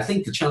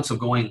the chance of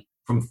going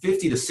from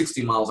 50 to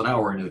 60 miles an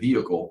hour in a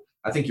vehicle,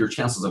 I think your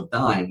chances of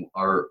dying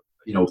are,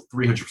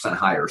 300%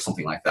 higher or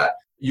something like that.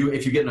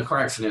 If you get in a car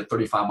accident at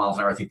 35 miles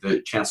an hour, I think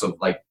the chance of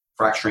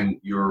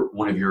fracturing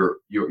one of your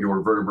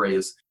vertebrae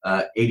is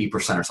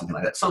 80% or something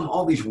like that.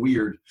 All these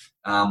weird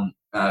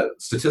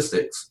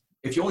statistics.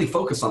 If you only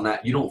focus on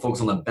that, you don't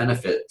focus on the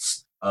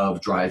benefits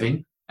of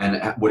driving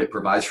and what it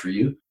provides for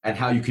you and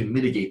how you can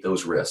mitigate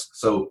those risks.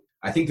 So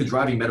I think the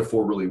driving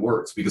metaphor really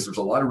works, because there's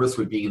a lot of risk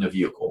with being in a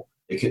vehicle.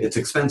 It's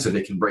expensive.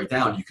 It can break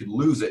down. You could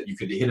lose it. You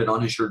could hit an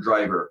uninsured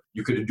driver.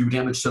 You could do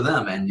damage to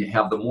them, and you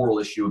have the moral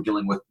issue of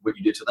dealing with what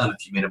you did to them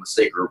if you made a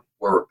mistake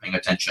or paying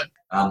attention.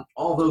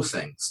 All those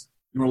things.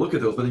 You want to look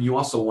at those, but then you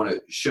also want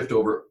to shift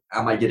over,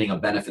 am I getting a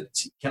benefit?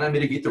 Can I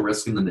mitigate the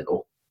risk in the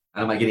middle?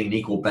 And am I getting an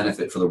equal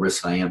benefit for the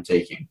risk I am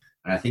taking?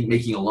 And I think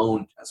making a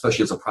loan,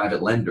 especially as a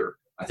private lender,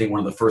 I think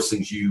one of the first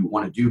things you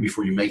want to do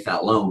before you make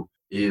that loan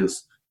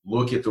is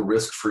look at the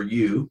risk for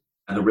you,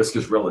 and the risk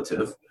is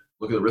relative.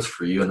 Look at the risk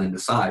for you and then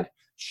decide,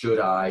 should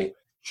I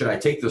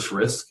take this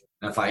risk?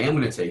 And if I am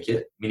going to take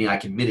it, meaning I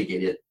can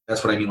mitigate it,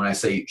 that's what I mean when I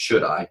say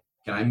should I.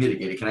 Can I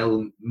mitigate it? Can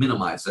I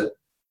minimize it?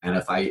 And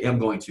if I am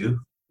going to,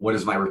 what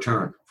is my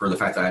return for the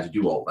fact that I had to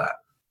do all that?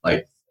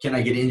 Like, can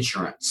I get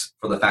insurance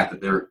for the fact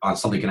that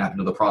something can happen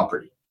to the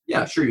property?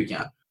 Yeah, sure you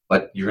can.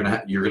 But you're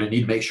gonna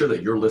need to make sure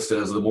that you're listed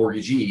as the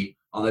mortgagee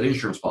on that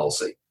insurance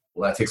policy.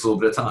 Well, that takes a little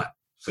bit of time.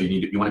 So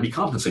you want to be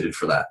compensated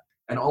for that.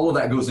 And all of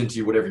that goes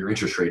into whatever your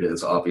interest rate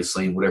is,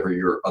 obviously, and whatever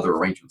your other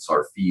arrangements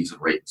are, fees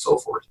and rate and so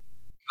forth.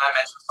 Can I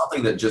mention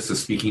something that just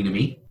is speaking to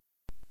me?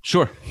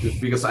 Sure.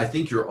 Because I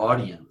think your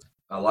audience,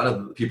 a lot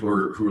of the people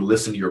who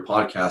listen to your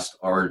podcast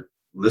are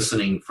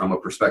listening from a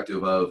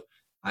perspective of,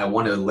 I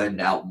want to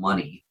lend out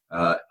money,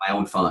 my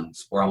own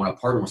funds, or I want to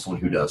partner with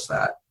someone who does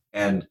that.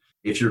 And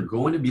if you're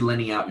going to be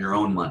lending out your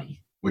own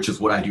money, which is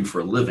what I do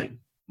for a living,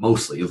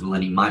 mostly is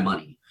lending my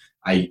money.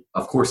 I,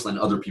 of course, lend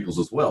other people's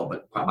as well,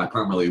 but I'm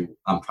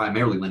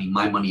primarily lending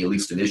my money, at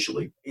least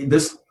initially.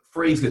 This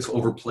phrase gets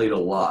overplayed a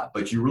lot,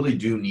 but you really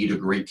do need a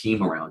great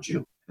team around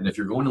you. And if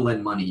you're going to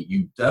lend money,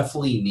 you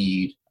definitely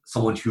need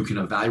someone who can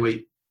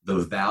evaluate the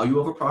value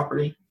of a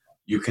property,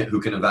 who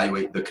can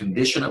evaluate the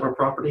condition of a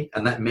property,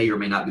 and that may or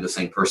may not be the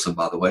same person,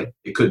 by the way.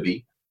 It could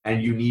be.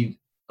 and you need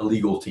a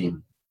legal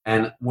team.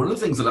 And one of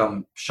the things that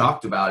I'm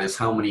shocked about is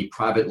how many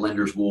private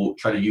lenders will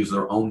try to use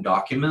their own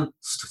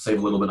documents to save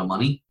a little bit of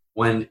money.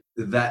 When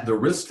the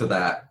risk to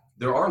that,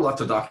 there are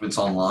lots of documents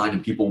online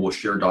and people will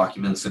share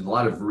documents, and a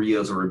lot of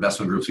RIAs or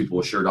investment groups, people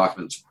will share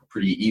documents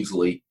pretty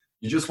easily.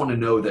 You just want to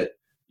know that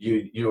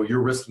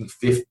you're risking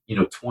 50,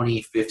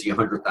 20, 50,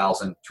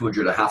 100,000,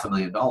 200,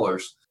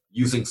 $500,000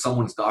 using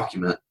someone's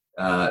document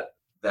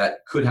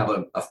that could have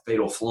a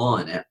fatal flaw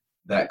in it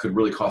that could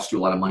really cost you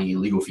a lot of money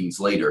in legal fees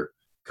later,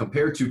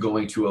 compared to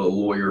going to a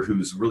lawyer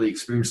who's really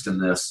experienced in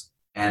this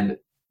and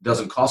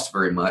doesn't cost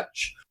very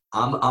much.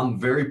 I'm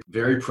very,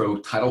 very pro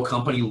title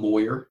company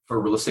lawyer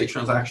for real estate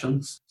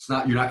transactions. You're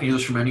not going to hear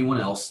this from anyone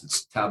else.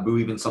 It's taboo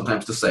even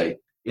sometimes to say.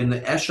 In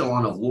the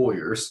echelon of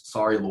lawyers,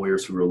 sorry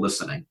lawyers who are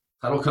listening,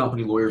 title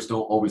company lawyers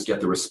don't always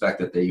get the respect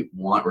that they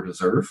want or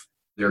deserve.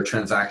 They're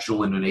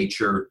transactional in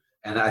nature,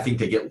 and I think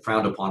they get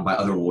frowned upon by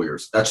other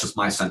lawyers. That's just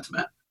my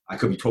sentiment. I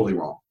could be totally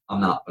wrong.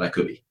 I'm not, but I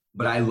could be.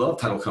 But I love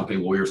title company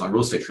lawyers on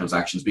real estate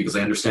transactions because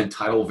they understand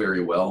title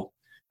very well,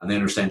 and they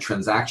understand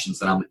transactions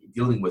that I'm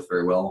dealing with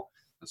very well.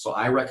 And so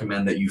I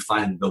recommend that you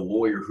find the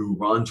lawyer who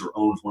runs or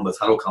owns one of the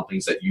title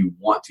companies that you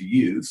want to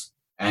use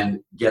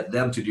and get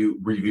them to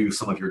review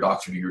some of your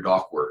docs or do your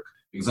doc work.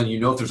 Because then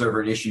if there's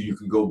ever an issue, you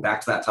can go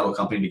back to that title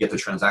company to get the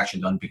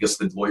transaction done because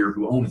the lawyer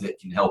who owns it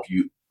can help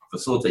you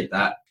facilitate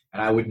that.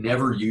 And I would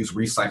never use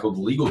recycled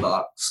legal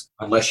docs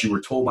unless you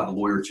were told by the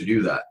lawyer to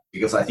do that,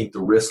 because I think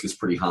the risk is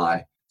pretty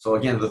high. So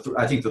again,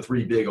 I think the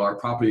three big are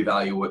property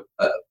value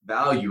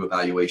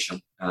evaluation,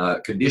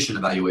 condition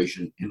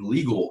evaluation, and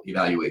legal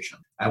evaluation.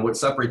 And what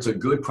separates a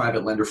good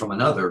private lender from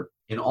another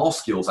in all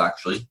skills,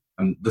 actually,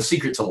 and the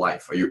secret to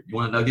life. You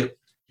want a nugget?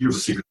 Here's the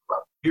secret.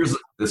 Here's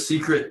the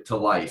secret to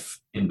life,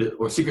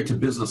 or secret to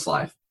business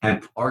life,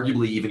 and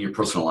arguably even your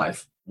personal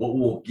life. What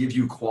will give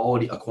you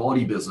a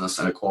quality business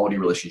and a quality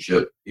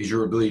relationship is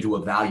your ability to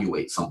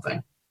evaluate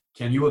something.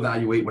 Can you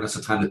evaluate when it's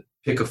the time to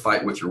pick a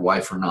fight with your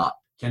wife or not?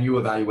 Can you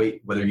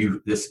evaluate whether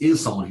this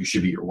is someone who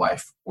should be your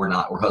wife or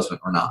not, or husband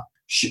or not?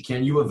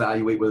 Can you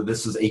evaluate whether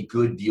this is a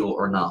good deal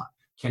or not?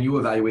 Can you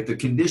evaluate the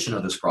condition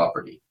of this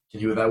property? Can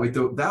you evaluate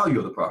the value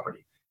of the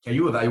property? Can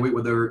you evaluate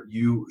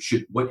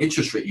what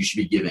interest rate you should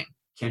be giving?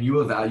 Can you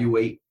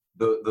evaluate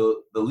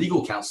the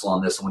legal counsel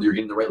on this and whether you're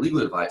getting the right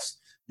legal advice?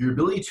 Your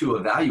ability to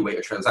evaluate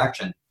a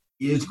transaction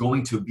is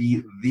going to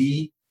be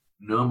the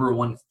number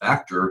one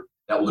factor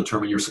that will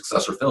determine your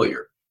success or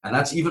failure. And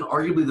that's even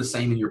arguably the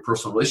same in your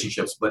personal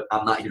relationships, but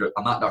I'm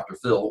not Dr.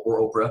 Phil or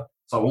Oprah,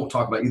 so I won't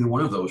talk about either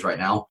one of those right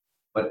now.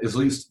 But at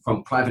least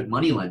from private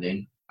money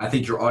lending, I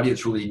think your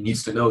audience really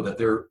needs to know that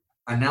their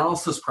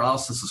analysis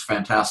paralysis is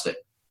fantastic.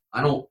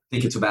 I don't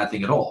think it's a bad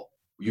thing at all.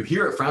 You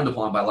hear it frowned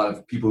upon by a lot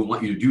of people who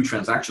want you to do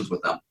transactions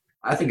with them.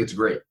 I think it's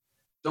great.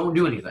 Don't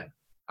do anything.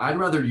 I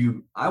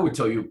would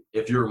tell you,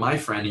 if you're my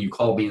friend and you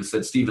called me and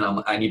said,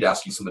 Stephen, I need to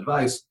ask you some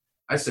advice,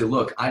 I'd say,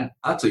 look,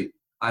 I'll tell you,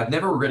 I've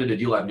never regretted a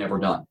deal I've never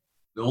done.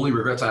 The only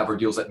regrets I have are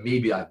deals that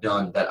maybe I've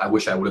done that I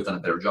wish I would have done a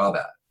better job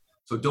at.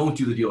 So don't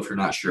do the deal if you're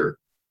not sure.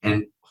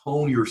 And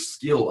hone your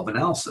skill of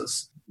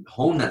analysis.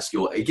 Hone that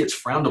skill. It gets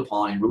frowned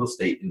upon in real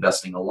estate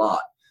investing a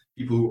lot.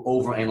 People who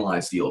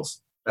overanalyze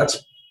deals.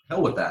 That's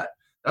hell with that.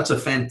 That's a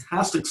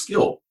fantastic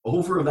skill.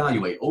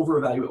 Over-evaluate.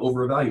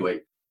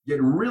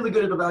 Get really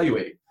good at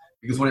evaluating.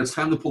 Because when it's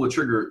time to pull the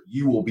trigger,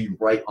 you will be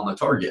right on the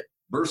target.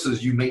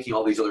 Versus you making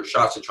all these other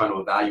shots and trying to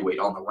evaluate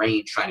on the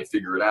range, trying to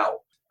figure it out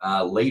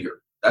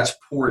later. That's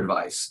poor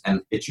advice.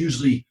 And it's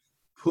usually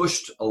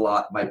pushed a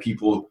lot by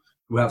people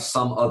who have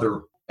some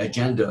other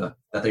agenda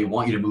that they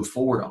want you to move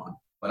forward on.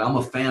 But I'm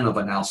a fan of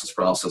analysis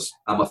paralysis.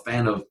 I'm a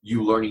fan of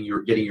you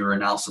getting your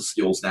analysis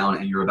skills down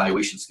and your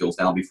evaluation skills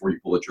down before you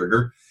pull the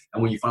trigger.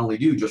 And when you finally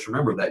do, just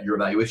remember that your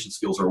evaluation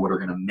skills are what are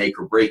going to make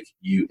or break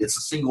you.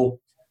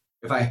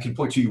 If I can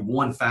point to you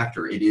one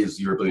factor, it is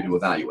your ability to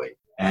evaluate.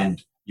 And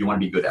you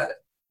want to be good at it.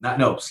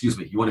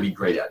 You want to be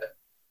great at it.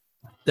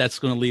 That's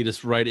going to lead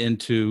us right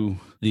into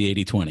the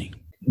 80-20.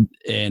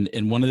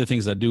 And one of the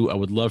things I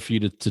would love for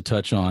you to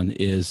touch on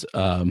is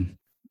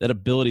that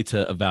ability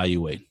to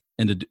evaluate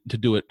and to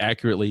do it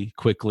accurately,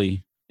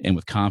 quickly, and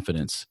with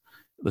confidence.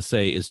 Let's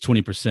say is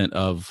 20%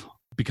 of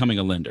becoming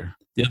a lender.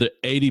 The other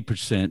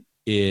 80%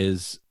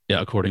 is,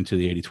 according to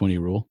the 80-20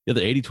 rule, the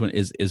other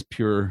 80-20 is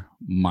pure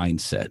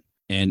mindset.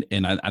 And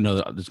I know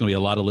that there's going to be a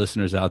lot of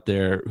listeners out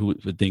there who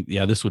would think,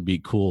 yeah, this would be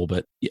cool,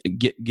 but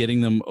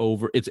getting them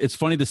over. It's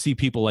funny to see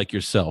people like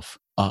yourself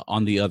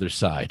on the other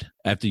side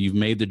after you've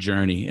made the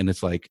journey, and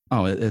it's like,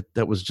 oh,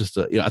 that was just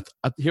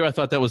I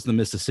thought that was the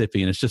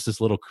Mississippi, and it's just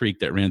this little creek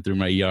that ran through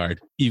my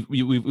yard.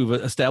 We've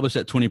established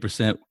that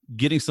 20%.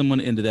 Getting someone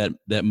into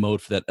that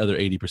mode for that other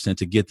 80%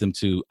 to get them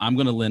to, I'm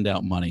going to lend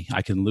out money.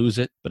 I can lose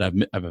it, but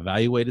I've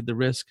evaluated the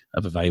risk.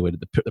 I've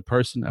evaluated the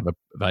person. I've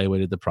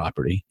evaluated the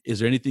property. Is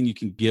there anything you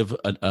can give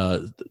a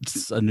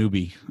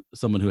newbie,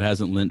 someone who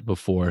hasn't lent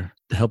before,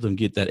 to help them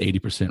get that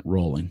 80%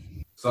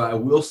 rolling? So I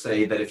will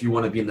say that if you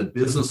want to be in the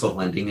business of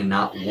lending and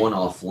not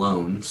one-off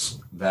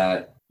loans,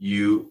 that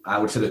I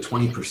would say that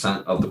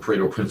 20% of the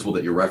Pareto principle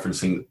that you're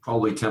referencing,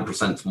 probably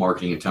 10% is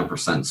marketing and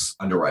 10% is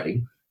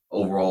underwriting.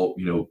 overall,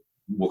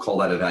 we'll call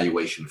that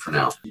evaluation for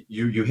now.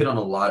 You hit on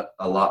a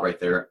lot right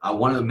there. I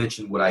want to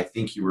mention what I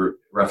think you were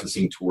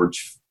referencing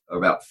towards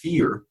about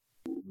fear.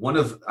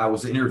 I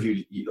was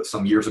interviewed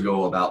some years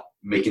ago about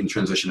making the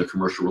transition to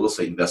commercial real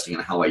estate investing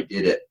and how I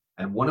did it.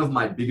 And one of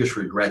my biggest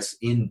regrets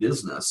in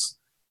business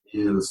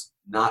is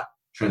not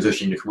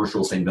transitioning to commercial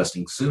real estate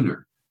investing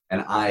sooner.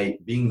 And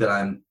being that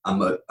I'm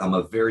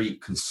a very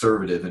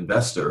conservative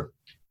investor,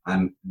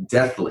 I'm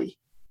deathly,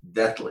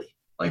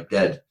 like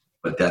dead,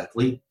 but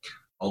deathly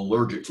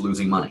allergic to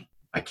losing money.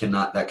 That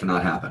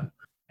cannot happen.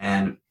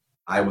 And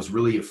I was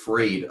really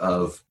afraid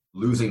of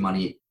losing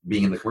money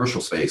being in the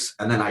commercial space.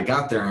 And then I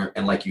got there,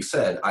 and like you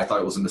said, I thought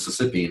it was a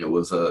Mississippi, and it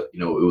was a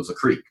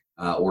creek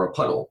or a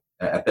puddle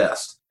at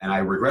best. And I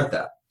regret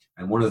that.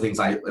 And one of the things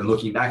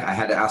looking back, I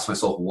had to ask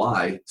myself,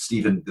 why,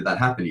 Stephen, did that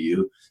happen to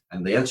you?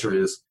 And the answer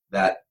is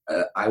that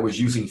I was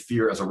using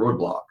fear as a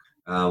roadblock.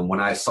 When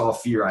I saw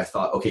fear, I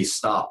thought, okay,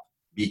 stop,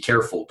 be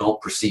careful,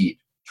 don't proceed,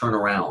 turn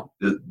around,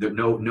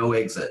 no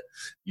exit.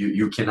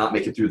 You cannot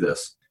make it through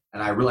this.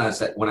 And I realized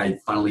that when I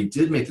finally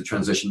did make the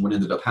transition, what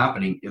ended up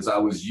happening is I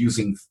was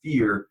using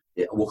fear,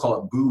 we'll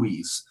call it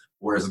buoys,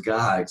 or as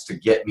guides to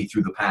get me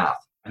through the path.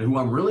 And who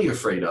I'm really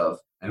afraid of,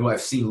 and who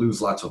I've seen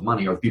lose lots of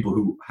money, are the people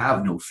who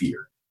have no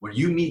fear. When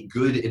you meet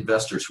good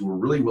investors who are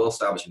really well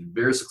established and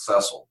very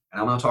successful,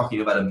 and I'm not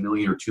talking about $1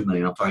 million or $2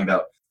 million, I'm talking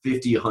about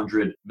 $50,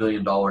 $100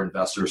 million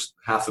investors,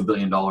 $500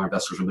 million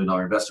investors, $1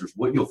 million investors,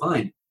 what you'll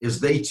find is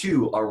they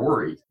too are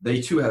worried.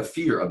 They too have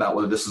fear about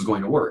whether this is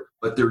going to work,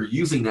 but they're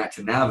using that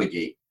to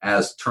navigate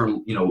as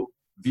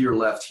veer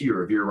left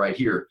here, or veer right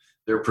here.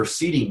 They're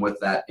proceeding with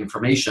that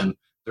information.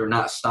 They're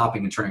not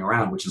stopping and turning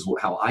around, which is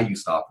how I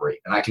used to operate.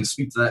 And I can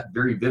speak to that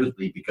very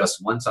vividly because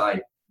once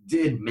I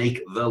did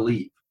make the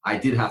leap, I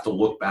did have to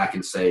look back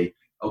and say,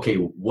 okay,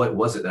 what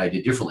was it that I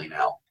did differently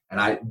now?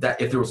 And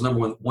if there was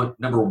number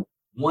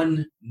one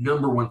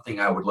thing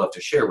I would love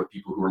to share with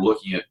people who are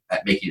looking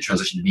at making a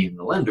transition to being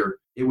a lender,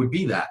 it would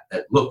be that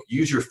look,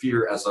 use your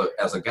fear as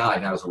a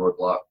guide, not as a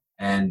roadblock,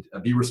 and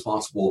be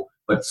responsible,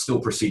 but still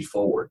proceed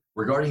forward.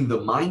 Regarding the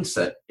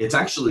mindset, it's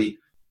actually,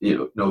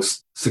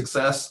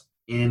 success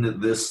in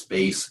this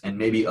space and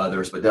maybe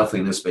others, but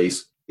definitely in this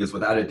space is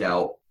without a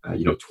doubt,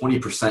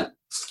 20%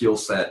 skill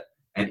set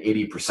and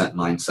 80%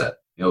 mindset.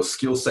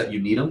 Skill set,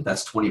 you need them,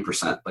 that's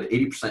 20%, but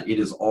 80%, it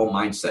is all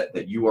mindset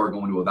that you are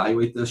going to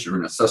evaluate this. You're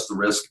going to assess the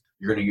risk.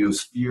 You're going to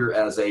use fear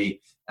as a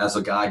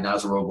guide, not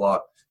as a roadblock.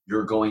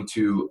 You're going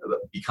to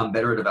become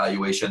better at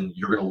evaluation.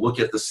 You're going to look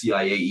at the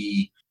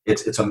CIAE.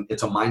 It's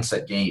a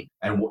mindset game.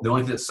 And the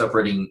only thing that's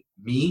separating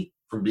me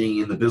from being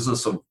in the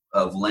business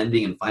of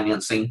lending and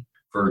financing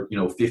for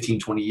 15,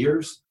 20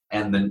 years,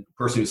 and the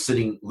person who's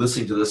sitting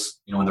listening to this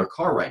in their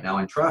car right now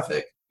in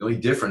traffic, the only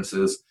difference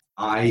is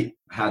I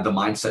had the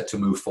mindset to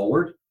move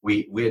forward.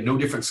 We had no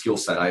different skill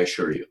set, I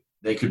assure you.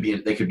 They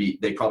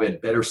probably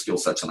had better skill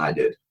sets than I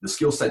did. The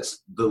skill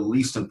set's the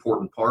least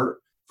important part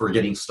for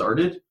getting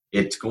started.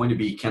 It's going to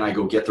be, can I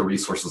go get the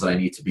resources that I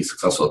need to be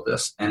successful at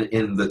this? And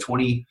in the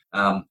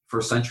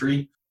 21st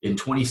century, in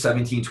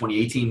 2017,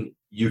 2018,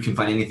 you can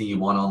find anything you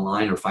want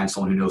online or find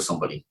someone who knows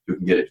somebody who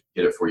can get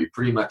it for you,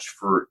 pretty much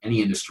for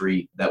any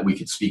industry that we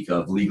could speak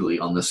of legally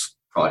on this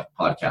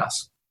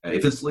podcast.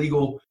 If it's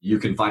legal, you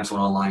can find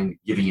someone online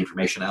giving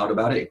information out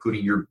about it,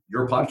 including your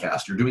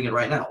podcast. You're doing it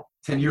right now.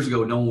 10 years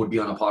ago, no one would be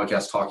on a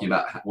podcast talking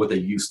about what they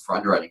used for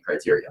underwriting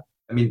criteria.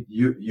 I mean,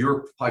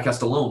 your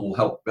podcast alone will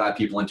help guide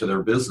people into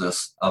their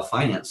business of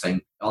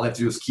financing. All they have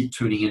to do is keep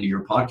tuning into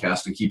your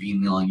podcast and keep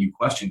emailing you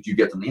questions. You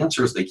get them the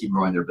answers, they keep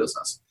growing their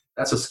business.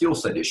 That's a skill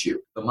set issue.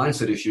 The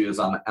mindset issue is,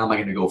 am I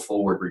going to go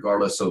forward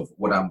regardless of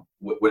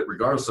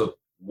regardless of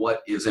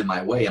what is in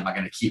my way? Am I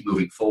going to keep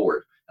moving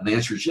forward? And the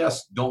answer is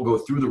yes. Don't go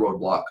through the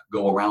roadblock,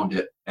 go around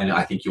it, and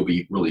I think you'll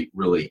be really,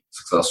 really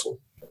successful.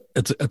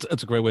 It's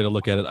a great way to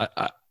look at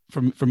it.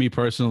 For me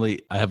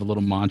personally, I have a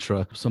little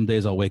mantra. Some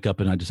days I'll wake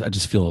up and I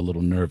just feel a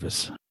little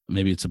nervous.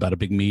 Maybe it's about a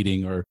big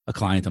meeting or a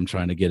client I'm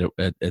trying to get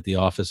at the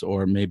office,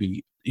 or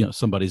maybe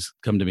somebody's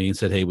come to me and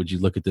said, "Hey, would you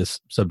look at this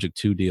subject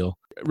to deal?"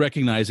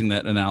 Recognizing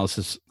that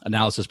analysis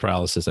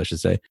paralysis, I should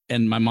say.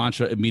 And my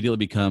mantra immediately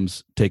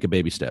becomes, take a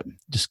baby step.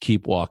 Just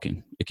keep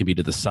walking. It can be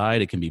to the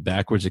side, it can be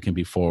backwards, it can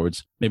be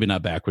forwards. Maybe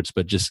not backwards,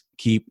 but just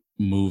keep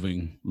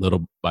moving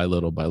little by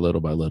little by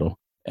little by little.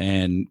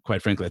 And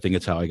quite frankly, I think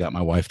it's how I got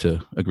my wife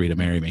to agree to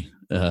marry me.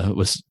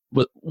 Was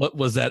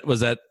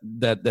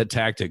that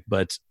tactic?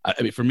 But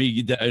I mean, for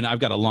me, and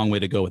I've got a long way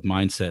to go with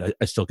mindset.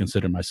 I still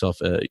consider myself,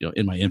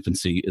 in my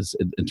infancy, is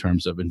in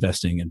terms of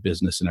investing and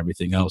business and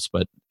everything else.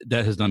 But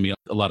that has done me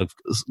a lot of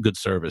good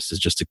service. Is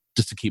just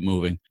to keep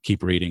moving,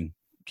 keep reading,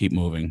 keep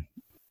moving,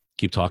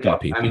 keep talking to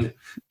people. I mean,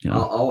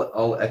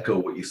 I'll echo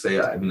what you say.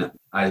 I mean,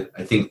 I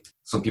think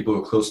some people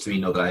who are close to me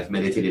know that I've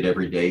meditated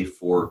every day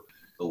for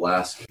the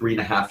last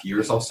 3.5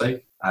 years, I'll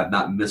say. I've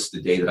not missed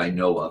a day that I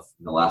know of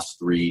in the last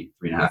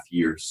 3.5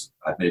 years.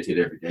 I've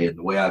meditated every day. And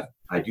the way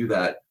I do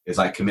that is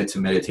I commit to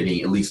meditating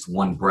at least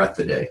one breath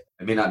a day.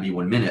 It may not be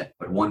 1 minute,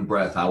 but one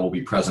breath, I will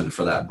be present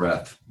for that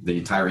breath, the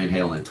entire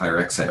inhale and entire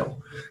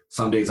exhale.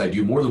 Some days I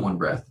do more than one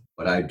breath,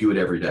 but I do it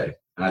every day.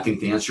 And I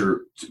think the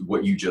answer to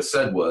what you just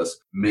said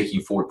was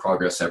making forward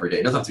progress every day.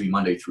 It doesn't have to be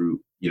Monday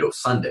through,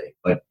 Sunday,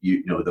 but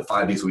the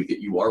 5 days a week that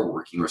you are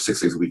working or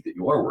 6 days a week that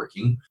you are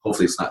working,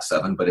 hopefully it's not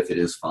 7, but if it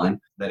is, fine,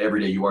 that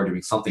every day you are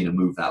doing something to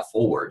move that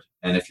forward.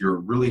 And if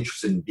you're really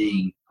interested in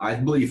being, I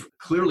believe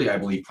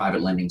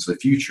private lending is the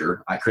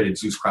future. I created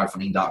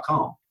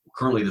ZeusCrowdfunding.com,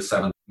 currently the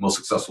 7th most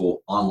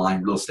successful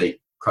online real estate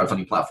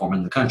crowdfunding platform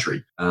in the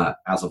country.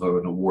 As of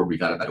an award we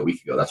got about a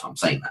week ago. That's why I'm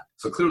saying that.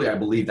 So clearly I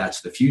believe that's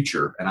the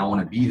future, and I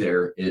want to be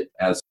there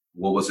as,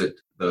 what was it?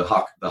 The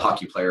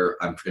hockey player,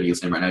 I'm forgetting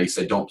his name right now. He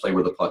said, don't play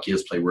where the puck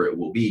is, play where it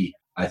will be.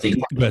 I think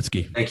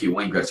Gretzky. Thank you,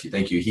 Wayne Gretzky.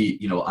 Thank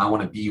you. I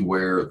want to be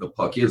where the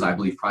puck is. I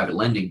believe private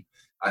lending.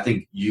 I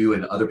think you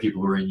and other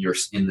people who are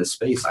in this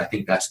space, I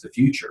think that's the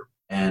future.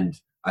 And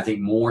I think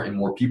more and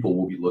more people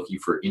will be looking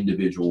for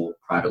individual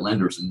private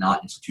lenders and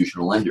not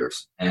institutional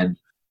lenders. And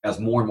as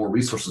more and more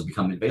resources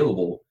become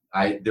available,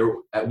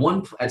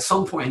 at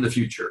some point in the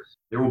future,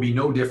 there will be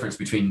no difference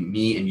between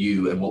me and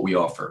you and what we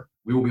offer.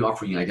 We will be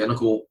offering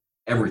identical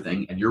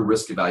everything, and your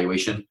risk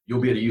evaluation,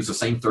 you'll be able to use the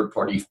same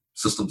third-party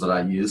systems that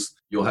I use.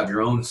 You'll have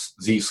your own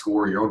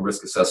Z-score, your own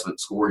risk assessment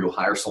score. You'll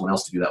hire someone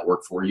else to do that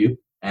work for you,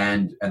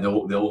 and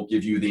they'll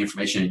give you the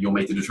information, and you'll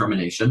make the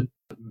determination.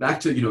 Back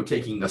to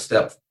taking a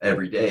step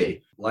every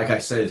day. Like I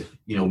said,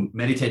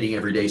 meditating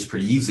every day is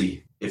pretty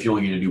easy if you're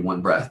only going to do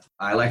one breath.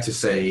 I like to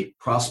say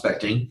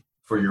prospecting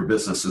for your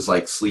business is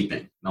like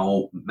sleeping.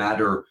 No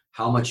matter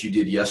how much you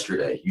did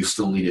yesterday, you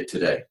still need it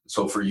today.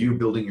 So for you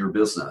building your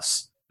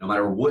business, no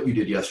matter what you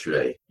did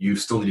yesterday, you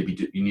still need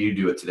to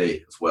do it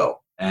today as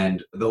well.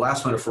 And the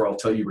last metaphor I'll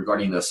tell you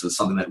regarding this is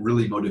something that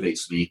really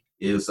motivates me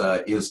is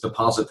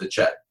deposit the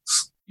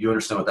checks. You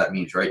understand what that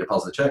means, right?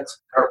 Deposit the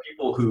checks. There are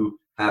people who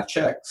have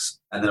checks,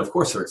 and then of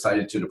course they're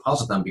excited to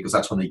deposit them because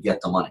that's when they get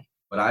the money.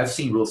 But I've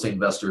seen real estate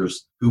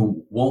investors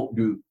who won't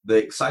do, the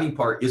exciting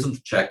part isn't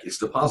the check, it's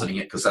depositing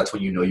it because that's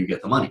when you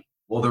get the money.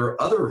 Well, there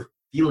are other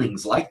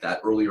feelings like that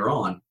earlier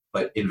on,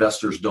 but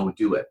investors don't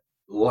do it,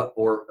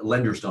 or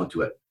lenders don't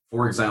do it.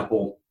 For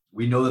example,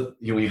 we know that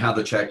when you have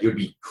the check, it would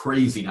be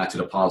crazy not to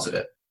deposit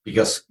it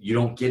because you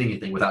don't get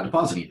anything without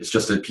depositing it. It's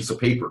just a piece of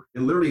paper.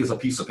 It literally is a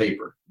piece of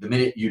paper. The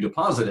minute you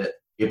deposit it,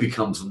 it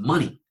becomes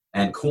money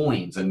and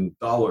coins and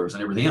dollars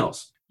and everything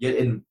else.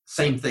 Yet,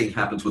 same thing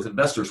happens with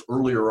investors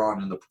earlier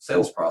on in the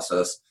sales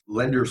process.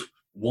 Lenders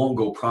won't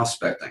go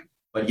prospecting,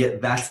 but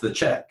yet that's the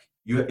check.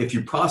 If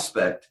you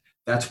prospect,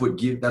 that's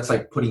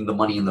like putting the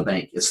money in the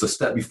bank. It's the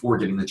step before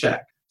getting the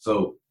check.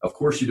 So of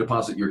course you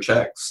deposit your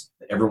checks.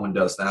 Everyone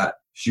does that.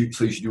 So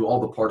you should do all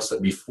the parts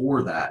that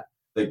before that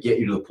get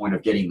you to the point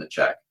of getting the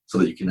check so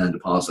that you can then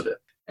deposit it.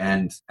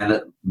 And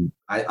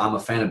I'm a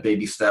fan of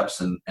baby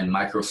steps and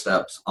micro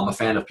steps. I'm a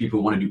fan of people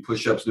who want to do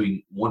push-ups,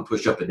 doing one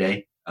push-up a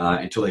day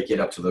until they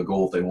get up to the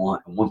goal they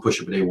want. And one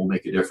push-up a day will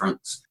make a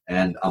difference.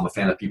 And I'm a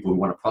fan of people who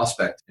want to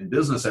prospect in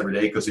business every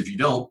day, because if you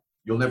don't,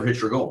 you'll never hit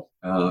your goal.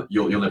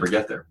 You'll never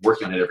get there.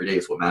 Working on it every day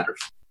is what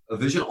matters. A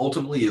vision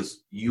ultimately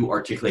is you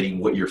articulating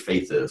what your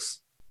faith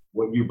is,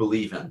 what you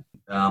believe in.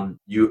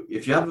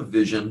 If you have a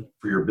vision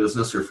for your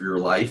business or for your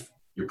life,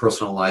 your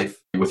personal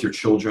life, with your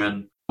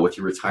children, with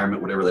your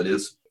retirement, whatever that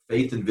is,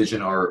 faith and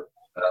vision are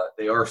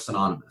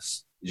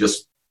synonymous.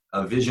 Just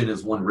a vision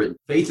is one written.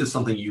 Faith is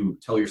something you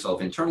tell yourself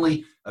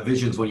internally. A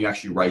vision is when you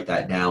actually write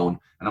that down.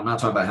 And I'm not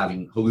talking about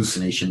having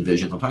hallucination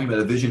visions. I'm talking about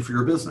a vision for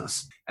your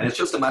business. And it's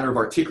just a matter of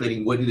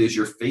articulating what it is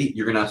you're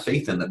going to have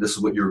faith in, that this is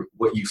what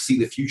you see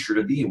the future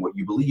to be and what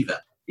you believe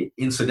in.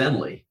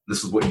 Incidentally,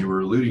 this is what you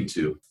were alluding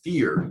to.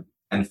 Fear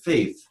and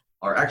faith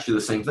are actually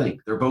the same thing.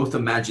 They're both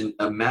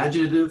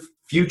imaginative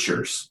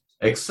futures,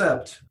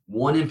 except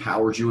one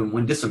empowers you and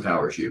one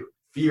disempowers you.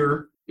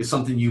 Fear is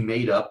something you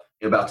made up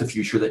about the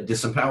future that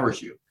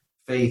disempowers you.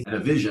 Faith and a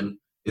vision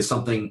is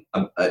something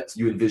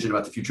you envision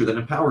about the future that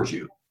empowers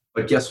you.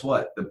 But guess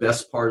what? The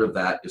best part of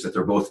that is that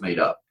they're both made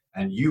up,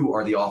 and you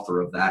are the author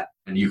of that.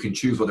 And you can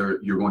choose whether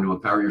you're going to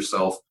empower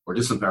yourself or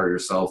disempower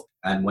yourself.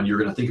 And when you're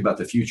going to think about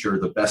the future,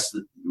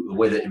 the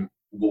way that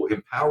will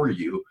empower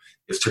you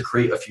is to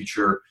create a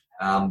future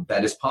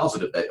that is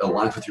positive, that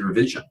aligns with your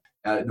vision.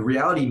 The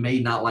reality may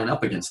not line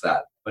up against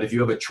that. But if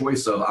you have a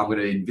choice of, I'm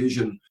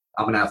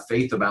going to have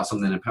faith about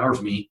something that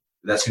empowers me,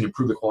 that's going to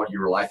improve the quality of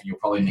your life, and you'll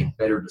probably make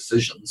better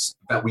decisions.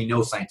 In fact, we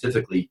know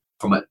scientifically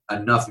from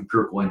enough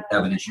empirical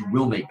evidence, you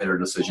will make better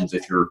decisions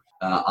if you're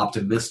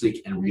optimistic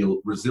and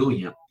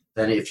resilient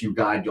than if you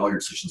guide all your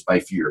decisions by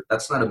fear.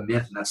 That's not a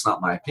myth, and that's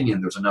not my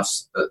opinion. There's enough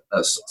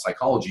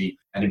psychology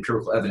and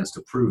empirical evidence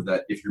to prove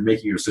that if you're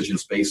making your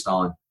decisions based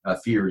on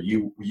fear,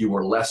 you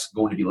are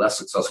going to be less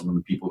successful than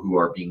the people who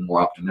are being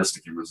more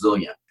optimistic and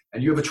resilient.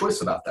 And you have a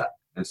choice about that.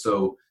 And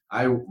so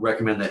I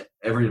recommend that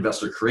every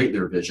investor create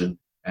their vision,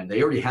 and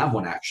they already have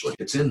one actually.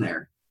 It's in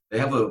there. They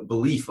have a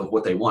belief of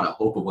what they want, a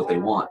hope of what they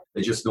want.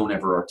 They just don't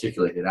ever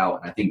articulate it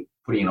out. And I think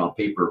putting it on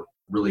paper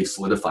really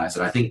solidifies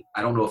it.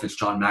 I don't know if it's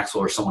John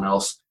Maxwell or someone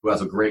else who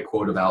has a great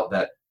quote about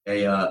that.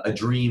 A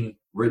dream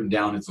written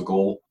down is a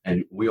goal,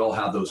 and we all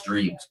have those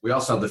dreams. We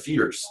also have the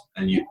fears,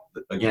 and you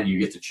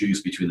get to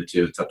choose between the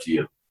two. It's up to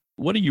you.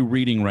 What are you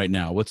reading right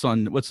now? What's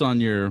on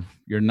your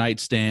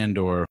nightstand?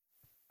 Or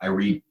I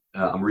read.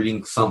 I'm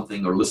reading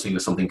something or listening to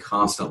something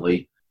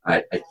constantly.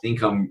 I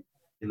think I'm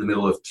in the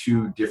middle of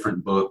 2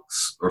 different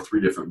books or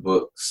 3 different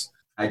books.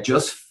 I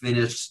just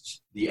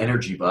finished The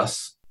Energy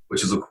Bus,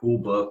 which is a cool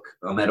book,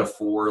 a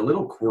metaphor, a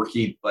little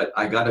quirky, but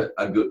I got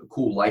a good,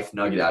 cool life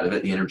nugget out of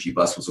it. The Energy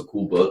Bus was a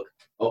cool book.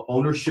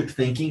 Ownership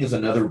Thinking is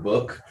another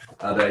book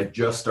that I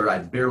just started. I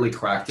barely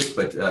cracked it,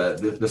 but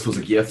this was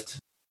a gift.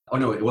 Oh,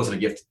 no, it wasn't a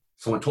gift.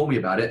 Someone told me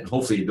about it, and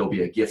hopefully there'll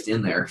be a gift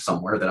in there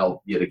somewhere that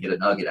I'll be able to get a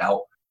nugget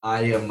out.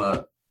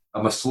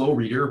 I'm a slow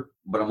reader,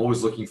 but I'm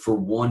always looking for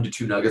 1 to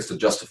 2 nuggets to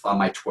justify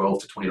my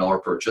 $12 to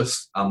 $20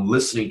 purchase. I'm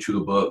listening to the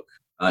book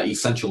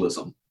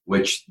Essentialism,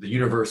 which the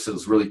universe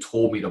has really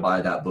told me to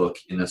buy that book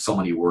in so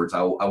many words.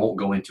 I won't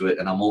go into it,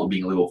 and I'm only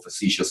being a little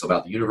facetious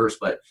about the universe,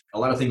 but a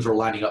lot of things are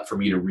lining up for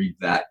me to read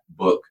that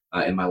book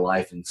in my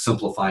life and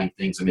simplifying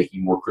things and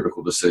making more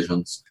critical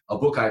decisions. A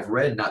book I've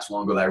read not too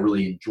long ago that I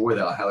really enjoy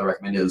that I highly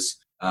recommend is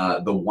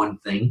The One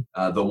Thing.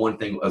 The One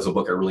Thing is a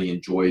book I really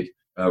enjoyed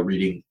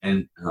reading,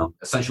 and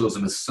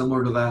Essentialism is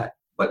similar to that,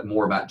 but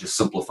more about just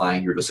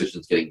simplifying your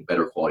decisions, getting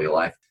better quality of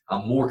life.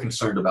 I'm more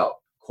concerned about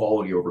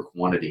quality over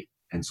quantity,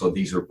 and so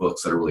these are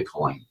books that are really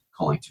calling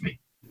to me.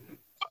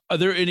 Are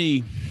there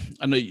any?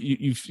 I know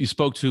you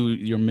spoke to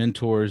your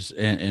mentors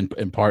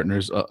and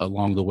partners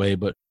along the way,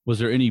 but was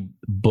there any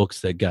books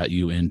that got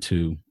you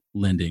into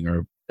lending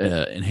or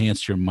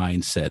enhanced your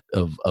mindset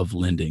of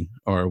lending,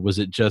 or was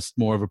it just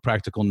more of a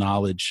practical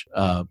knowledge?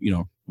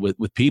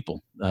 With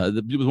people.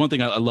 The one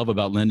thing I love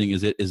about lending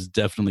is it is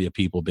definitely a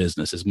people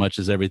business. As much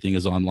as everything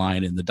is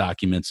online and the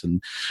documents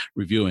and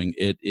reviewing,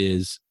 it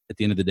is, at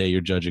the end of the day,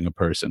 you're judging a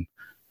person.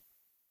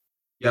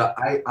 Yeah,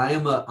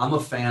 I'm a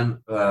fan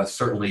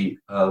certainly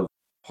of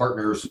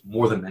partners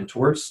more than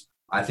mentors.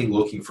 I think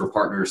looking for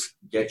partners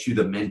gets you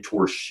the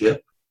mentorship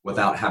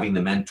without having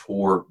the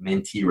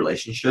mentor-mentee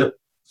relationship.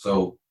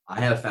 So I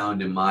have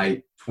found in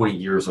my 20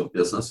 years of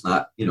business,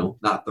 not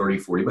 30,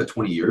 40, but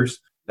 20 years,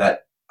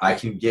 that I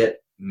can get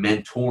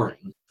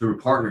mentoring through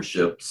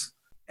partnerships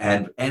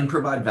and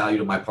provide value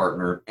to my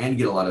partner and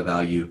get a lot of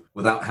value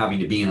without having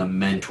to be in a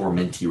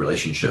mentor-mentee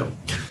relationship.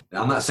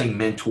 Now, I'm not saying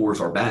mentors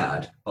are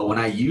bad, but when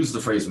I use the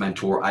phrase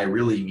mentor, I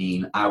really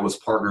mean I was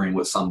partnering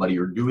with somebody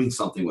or doing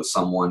something with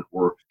someone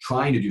or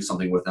trying to do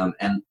something with them.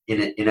 And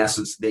in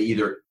essence, they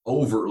either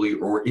overtly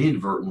or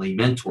inadvertently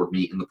mentored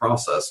me in the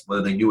process,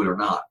 whether they knew it or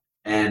not.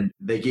 And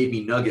they gave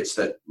me nuggets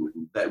that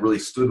really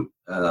stood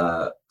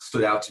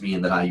out to me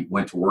and that I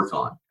went to work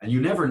on. And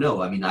you never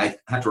know. I mean, I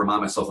have to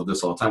remind myself of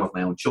this all the time with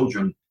my own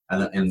children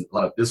and a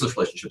lot of business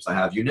relationships I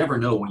have. You never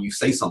know when you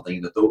say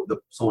something that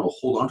someone will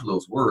hold on to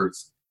those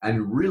words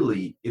and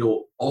really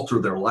it'll alter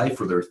their life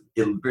or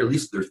at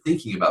least they're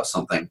thinking about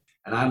something.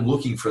 And I'm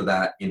looking for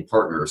that in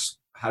partners.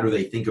 How do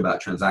they think about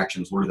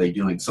transactions? What are they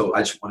doing? So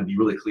I just want to be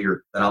really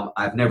clear that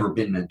I've never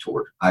been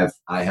mentored.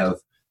 I have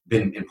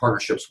been in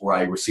partnerships where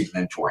I received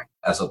mentoring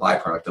as a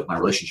byproduct of my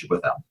relationship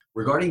with them.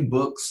 Regarding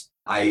books,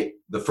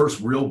 the first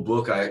real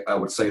book I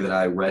would say that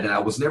I read, and I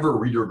was never a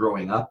reader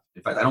growing up.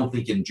 In fact, I don't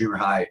think in junior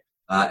high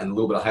and a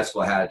little bit of high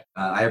school I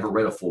ever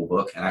read a full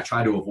book. And I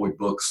tried to avoid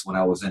books when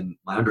I was in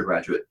my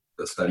undergraduate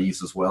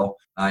studies as well,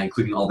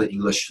 including all the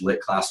English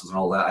lit classes and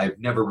all that. I've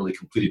never really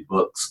completed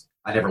books.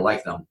 I never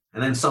liked them.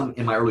 And then some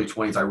in my early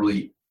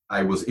 20s,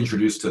 I was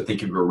introduced to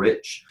Think and Grow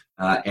Rich.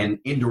 And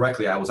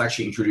indirectly, I was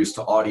actually introduced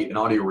to an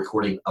audio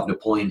recording of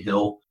Napoleon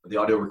Hill. The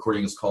audio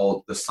recording is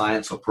called The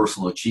Science of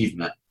Personal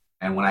Achievement.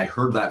 And when I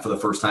heard that for the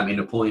first time in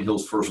Napoleon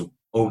Hill's first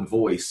own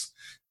voice,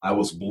 I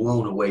was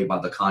blown away by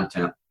the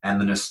content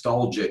and the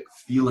nostalgic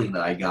feeling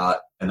that I got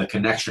and the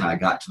connection I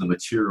got to the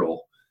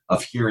material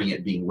of hearing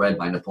it being read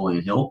by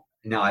Napoleon Hill.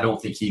 Now, I don't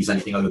think he's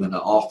anything other than an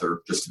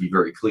author, just to be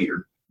very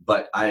clear,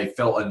 but I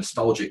felt a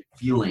nostalgic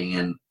feeling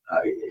and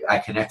I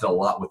connected a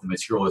lot with the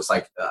material. It's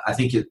like, I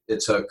think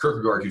it's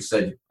Kierkegaard who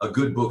said, a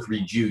good book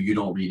reads you, you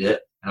don't read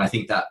it. And I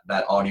think that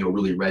audio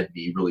really read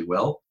me really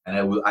well. And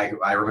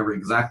I remember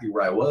exactly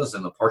where I was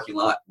in the parking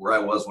lot, where I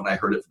was when I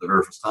heard it for the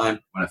very first time,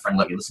 when a friend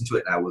let me listen to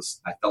it. And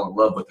I fell in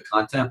love with the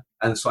content.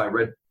 And so I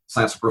read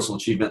Science of Personal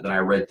Achievement, then I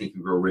read Think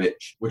and Grow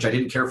Rich, which I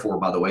didn't care for,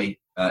 by the way,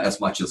 as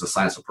much as The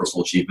Science of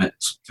Personal Achievement.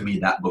 To me,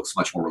 that book's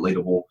much more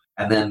relatable.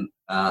 And then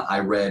I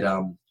read,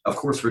 of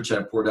course, Rich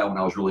Dad Poor Dad when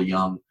I was really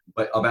young.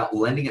 But about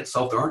lending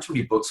itself, there aren't too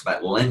many books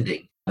about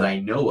lending that I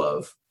know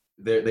of.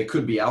 They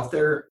could be out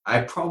there.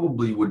 I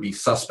probably would be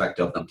suspect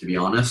of them, to be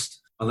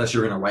honest, unless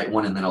you're going to write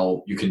one and then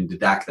you can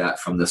deduct that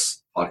from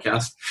this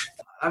podcast.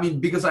 I mean,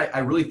 because I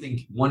really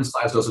think one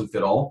size doesn't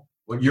fit all.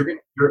 When you're going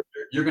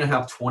to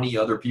have 20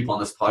 other people on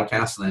this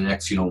podcast in the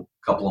next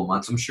couple of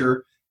months, I'm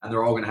sure, and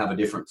they're all going to have a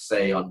different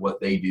say on what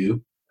they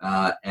do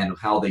and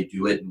how they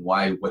do it and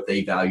why what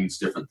they value is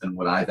different than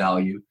what I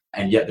value.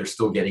 And yet they're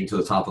still getting to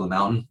the top of the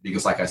mountain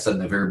because, like I said in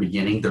the very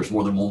beginning, there's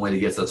more than one way to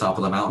get to the top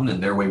of the mountain,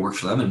 and their way works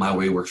for them and my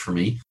way works for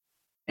me.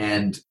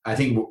 And I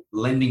think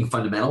lending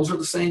fundamentals are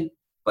the same,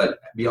 but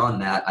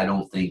beyond that, I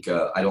don't think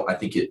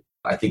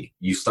I think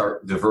you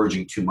start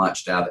diverging too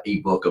much to have a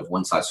book of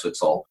one size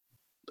fits all.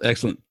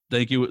 Excellent.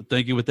 Thank you with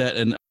that.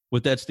 And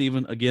With that,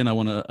 Stephen, again, I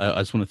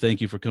just want to thank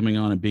you for coming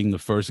on and being the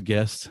first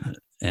guest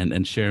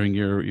and sharing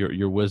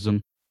your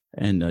wisdom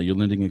and your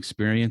lending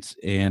experience.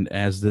 And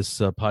as this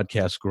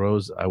podcast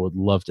grows, I would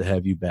love to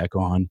have you back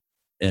on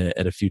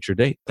at a future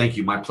date. Thank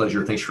you. My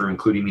pleasure. Thanks for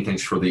including me.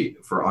 Thanks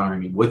for honoring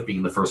me with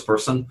being the first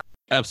person.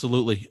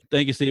 Absolutely.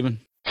 Thank you,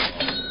 Stephen.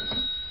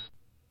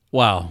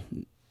 Wow.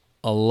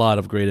 A lot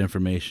of great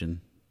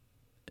information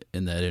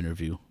in that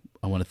interview.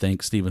 I want to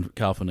thank Stephen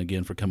Kaufman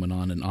again for coming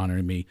on and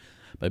honoring me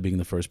by being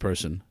the first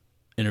person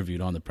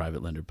interviewed on the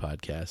Private Lender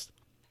Podcast.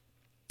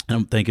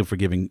 And thank him for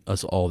giving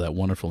us all that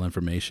wonderful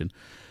information.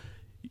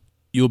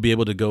 You'll be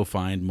able to go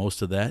find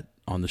most of that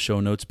on the show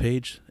notes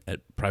page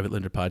at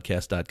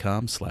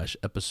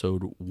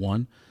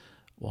privatelenderpodcast.com/episode1.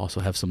 We'll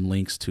also have some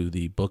links to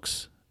the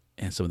books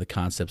and some of the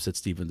concepts that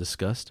Stephen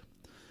discussed.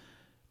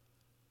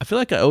 I feel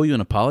like I owe you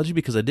an apology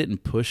because I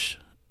didn't push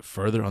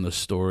further on the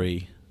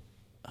story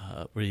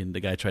where the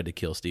guy tried to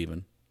kill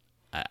Stephen.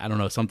 I don't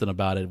know, something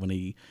about it when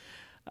he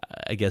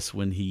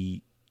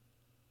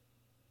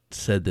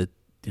said that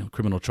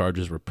criminal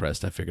charges were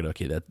pressed, I figured,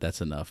 okay,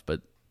 that's enough.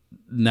 But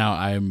now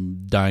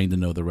I'm dying to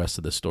know the rest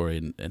of the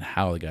story and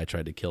how the guy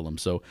tried to kill him.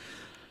 So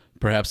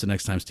perhaps the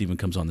next time Stephen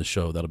comes on the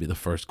show, that'll be the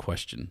first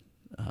question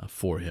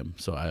for him.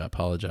 So I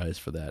apologize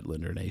for that,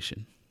 Lender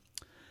Nation.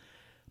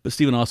 But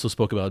Stephen also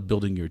spoke about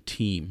building your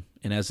team.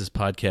 And as this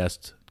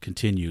podcast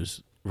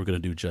continues, we're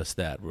going to do just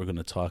that. We're going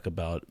to talk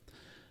about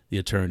the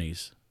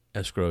attorneys,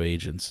 escrow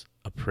agents,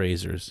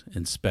 appraisers,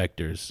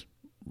 inspectors,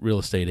 real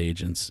estate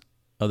agents,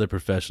 other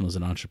professionals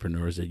and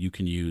entrepreneurs that you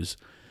can use,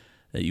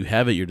 that you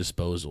have at your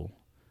disposal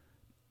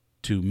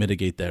to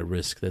mitigate that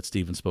risk that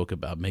Stephen spoke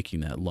about,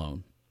 making that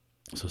loan.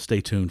 So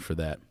stay tuned for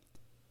that.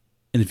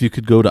 And if you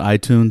could go to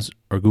iTunes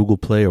or Google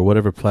Play or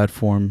whatever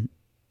platform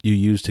you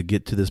use to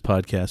get to this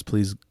podcast,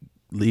 please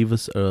leave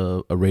us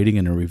a rating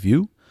and a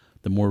review.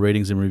 The more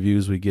ratings and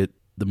reviews we get,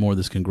 the more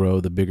this can grow,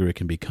 the bigger it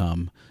can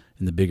become,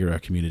 and the bigger our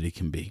community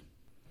can be.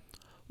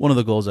 One of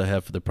the goals I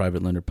have for the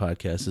Private Lender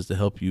Podcast is to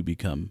help you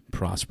become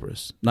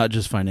prosperous, not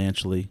just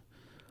financially,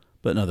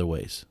 but in other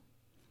ways.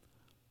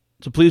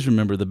 So please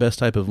remember, the best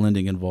type of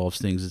lending involves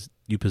things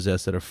you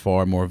possess that are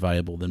far more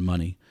valuable than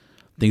money,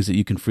 things that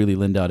you can freely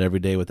lend out every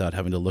day without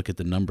having to look at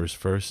the numbers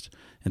first,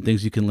 and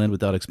things you can lend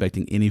without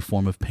expecting any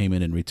form of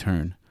payment in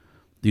return.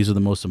 These are the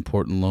most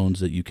important loans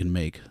that you can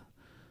make.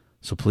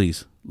 So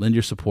please, lend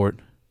your support,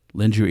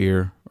 lend your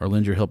ear, or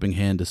lend your helping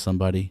hand to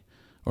somebody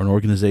or an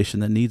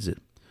organization that needs it.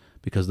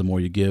 Because the more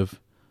you give,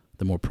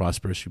 the more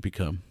prosperous you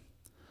become.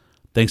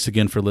 Thanks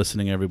again for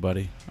listening,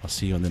 everybody. I'll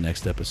see you on the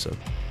next episode.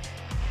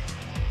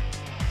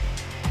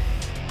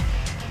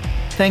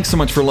 Thanks so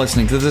much for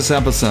listening to this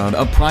episode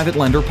of Private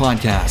Lender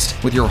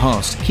Podcast with your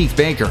host, Keith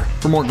Baker.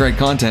 For more great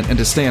content and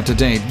to stay up to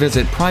date,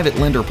 visit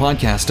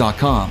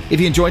privatelenderpodcast.com. If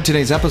you enjoyed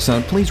today's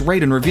episode, please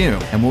rate and review,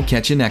 and we'll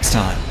catch you next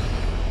time.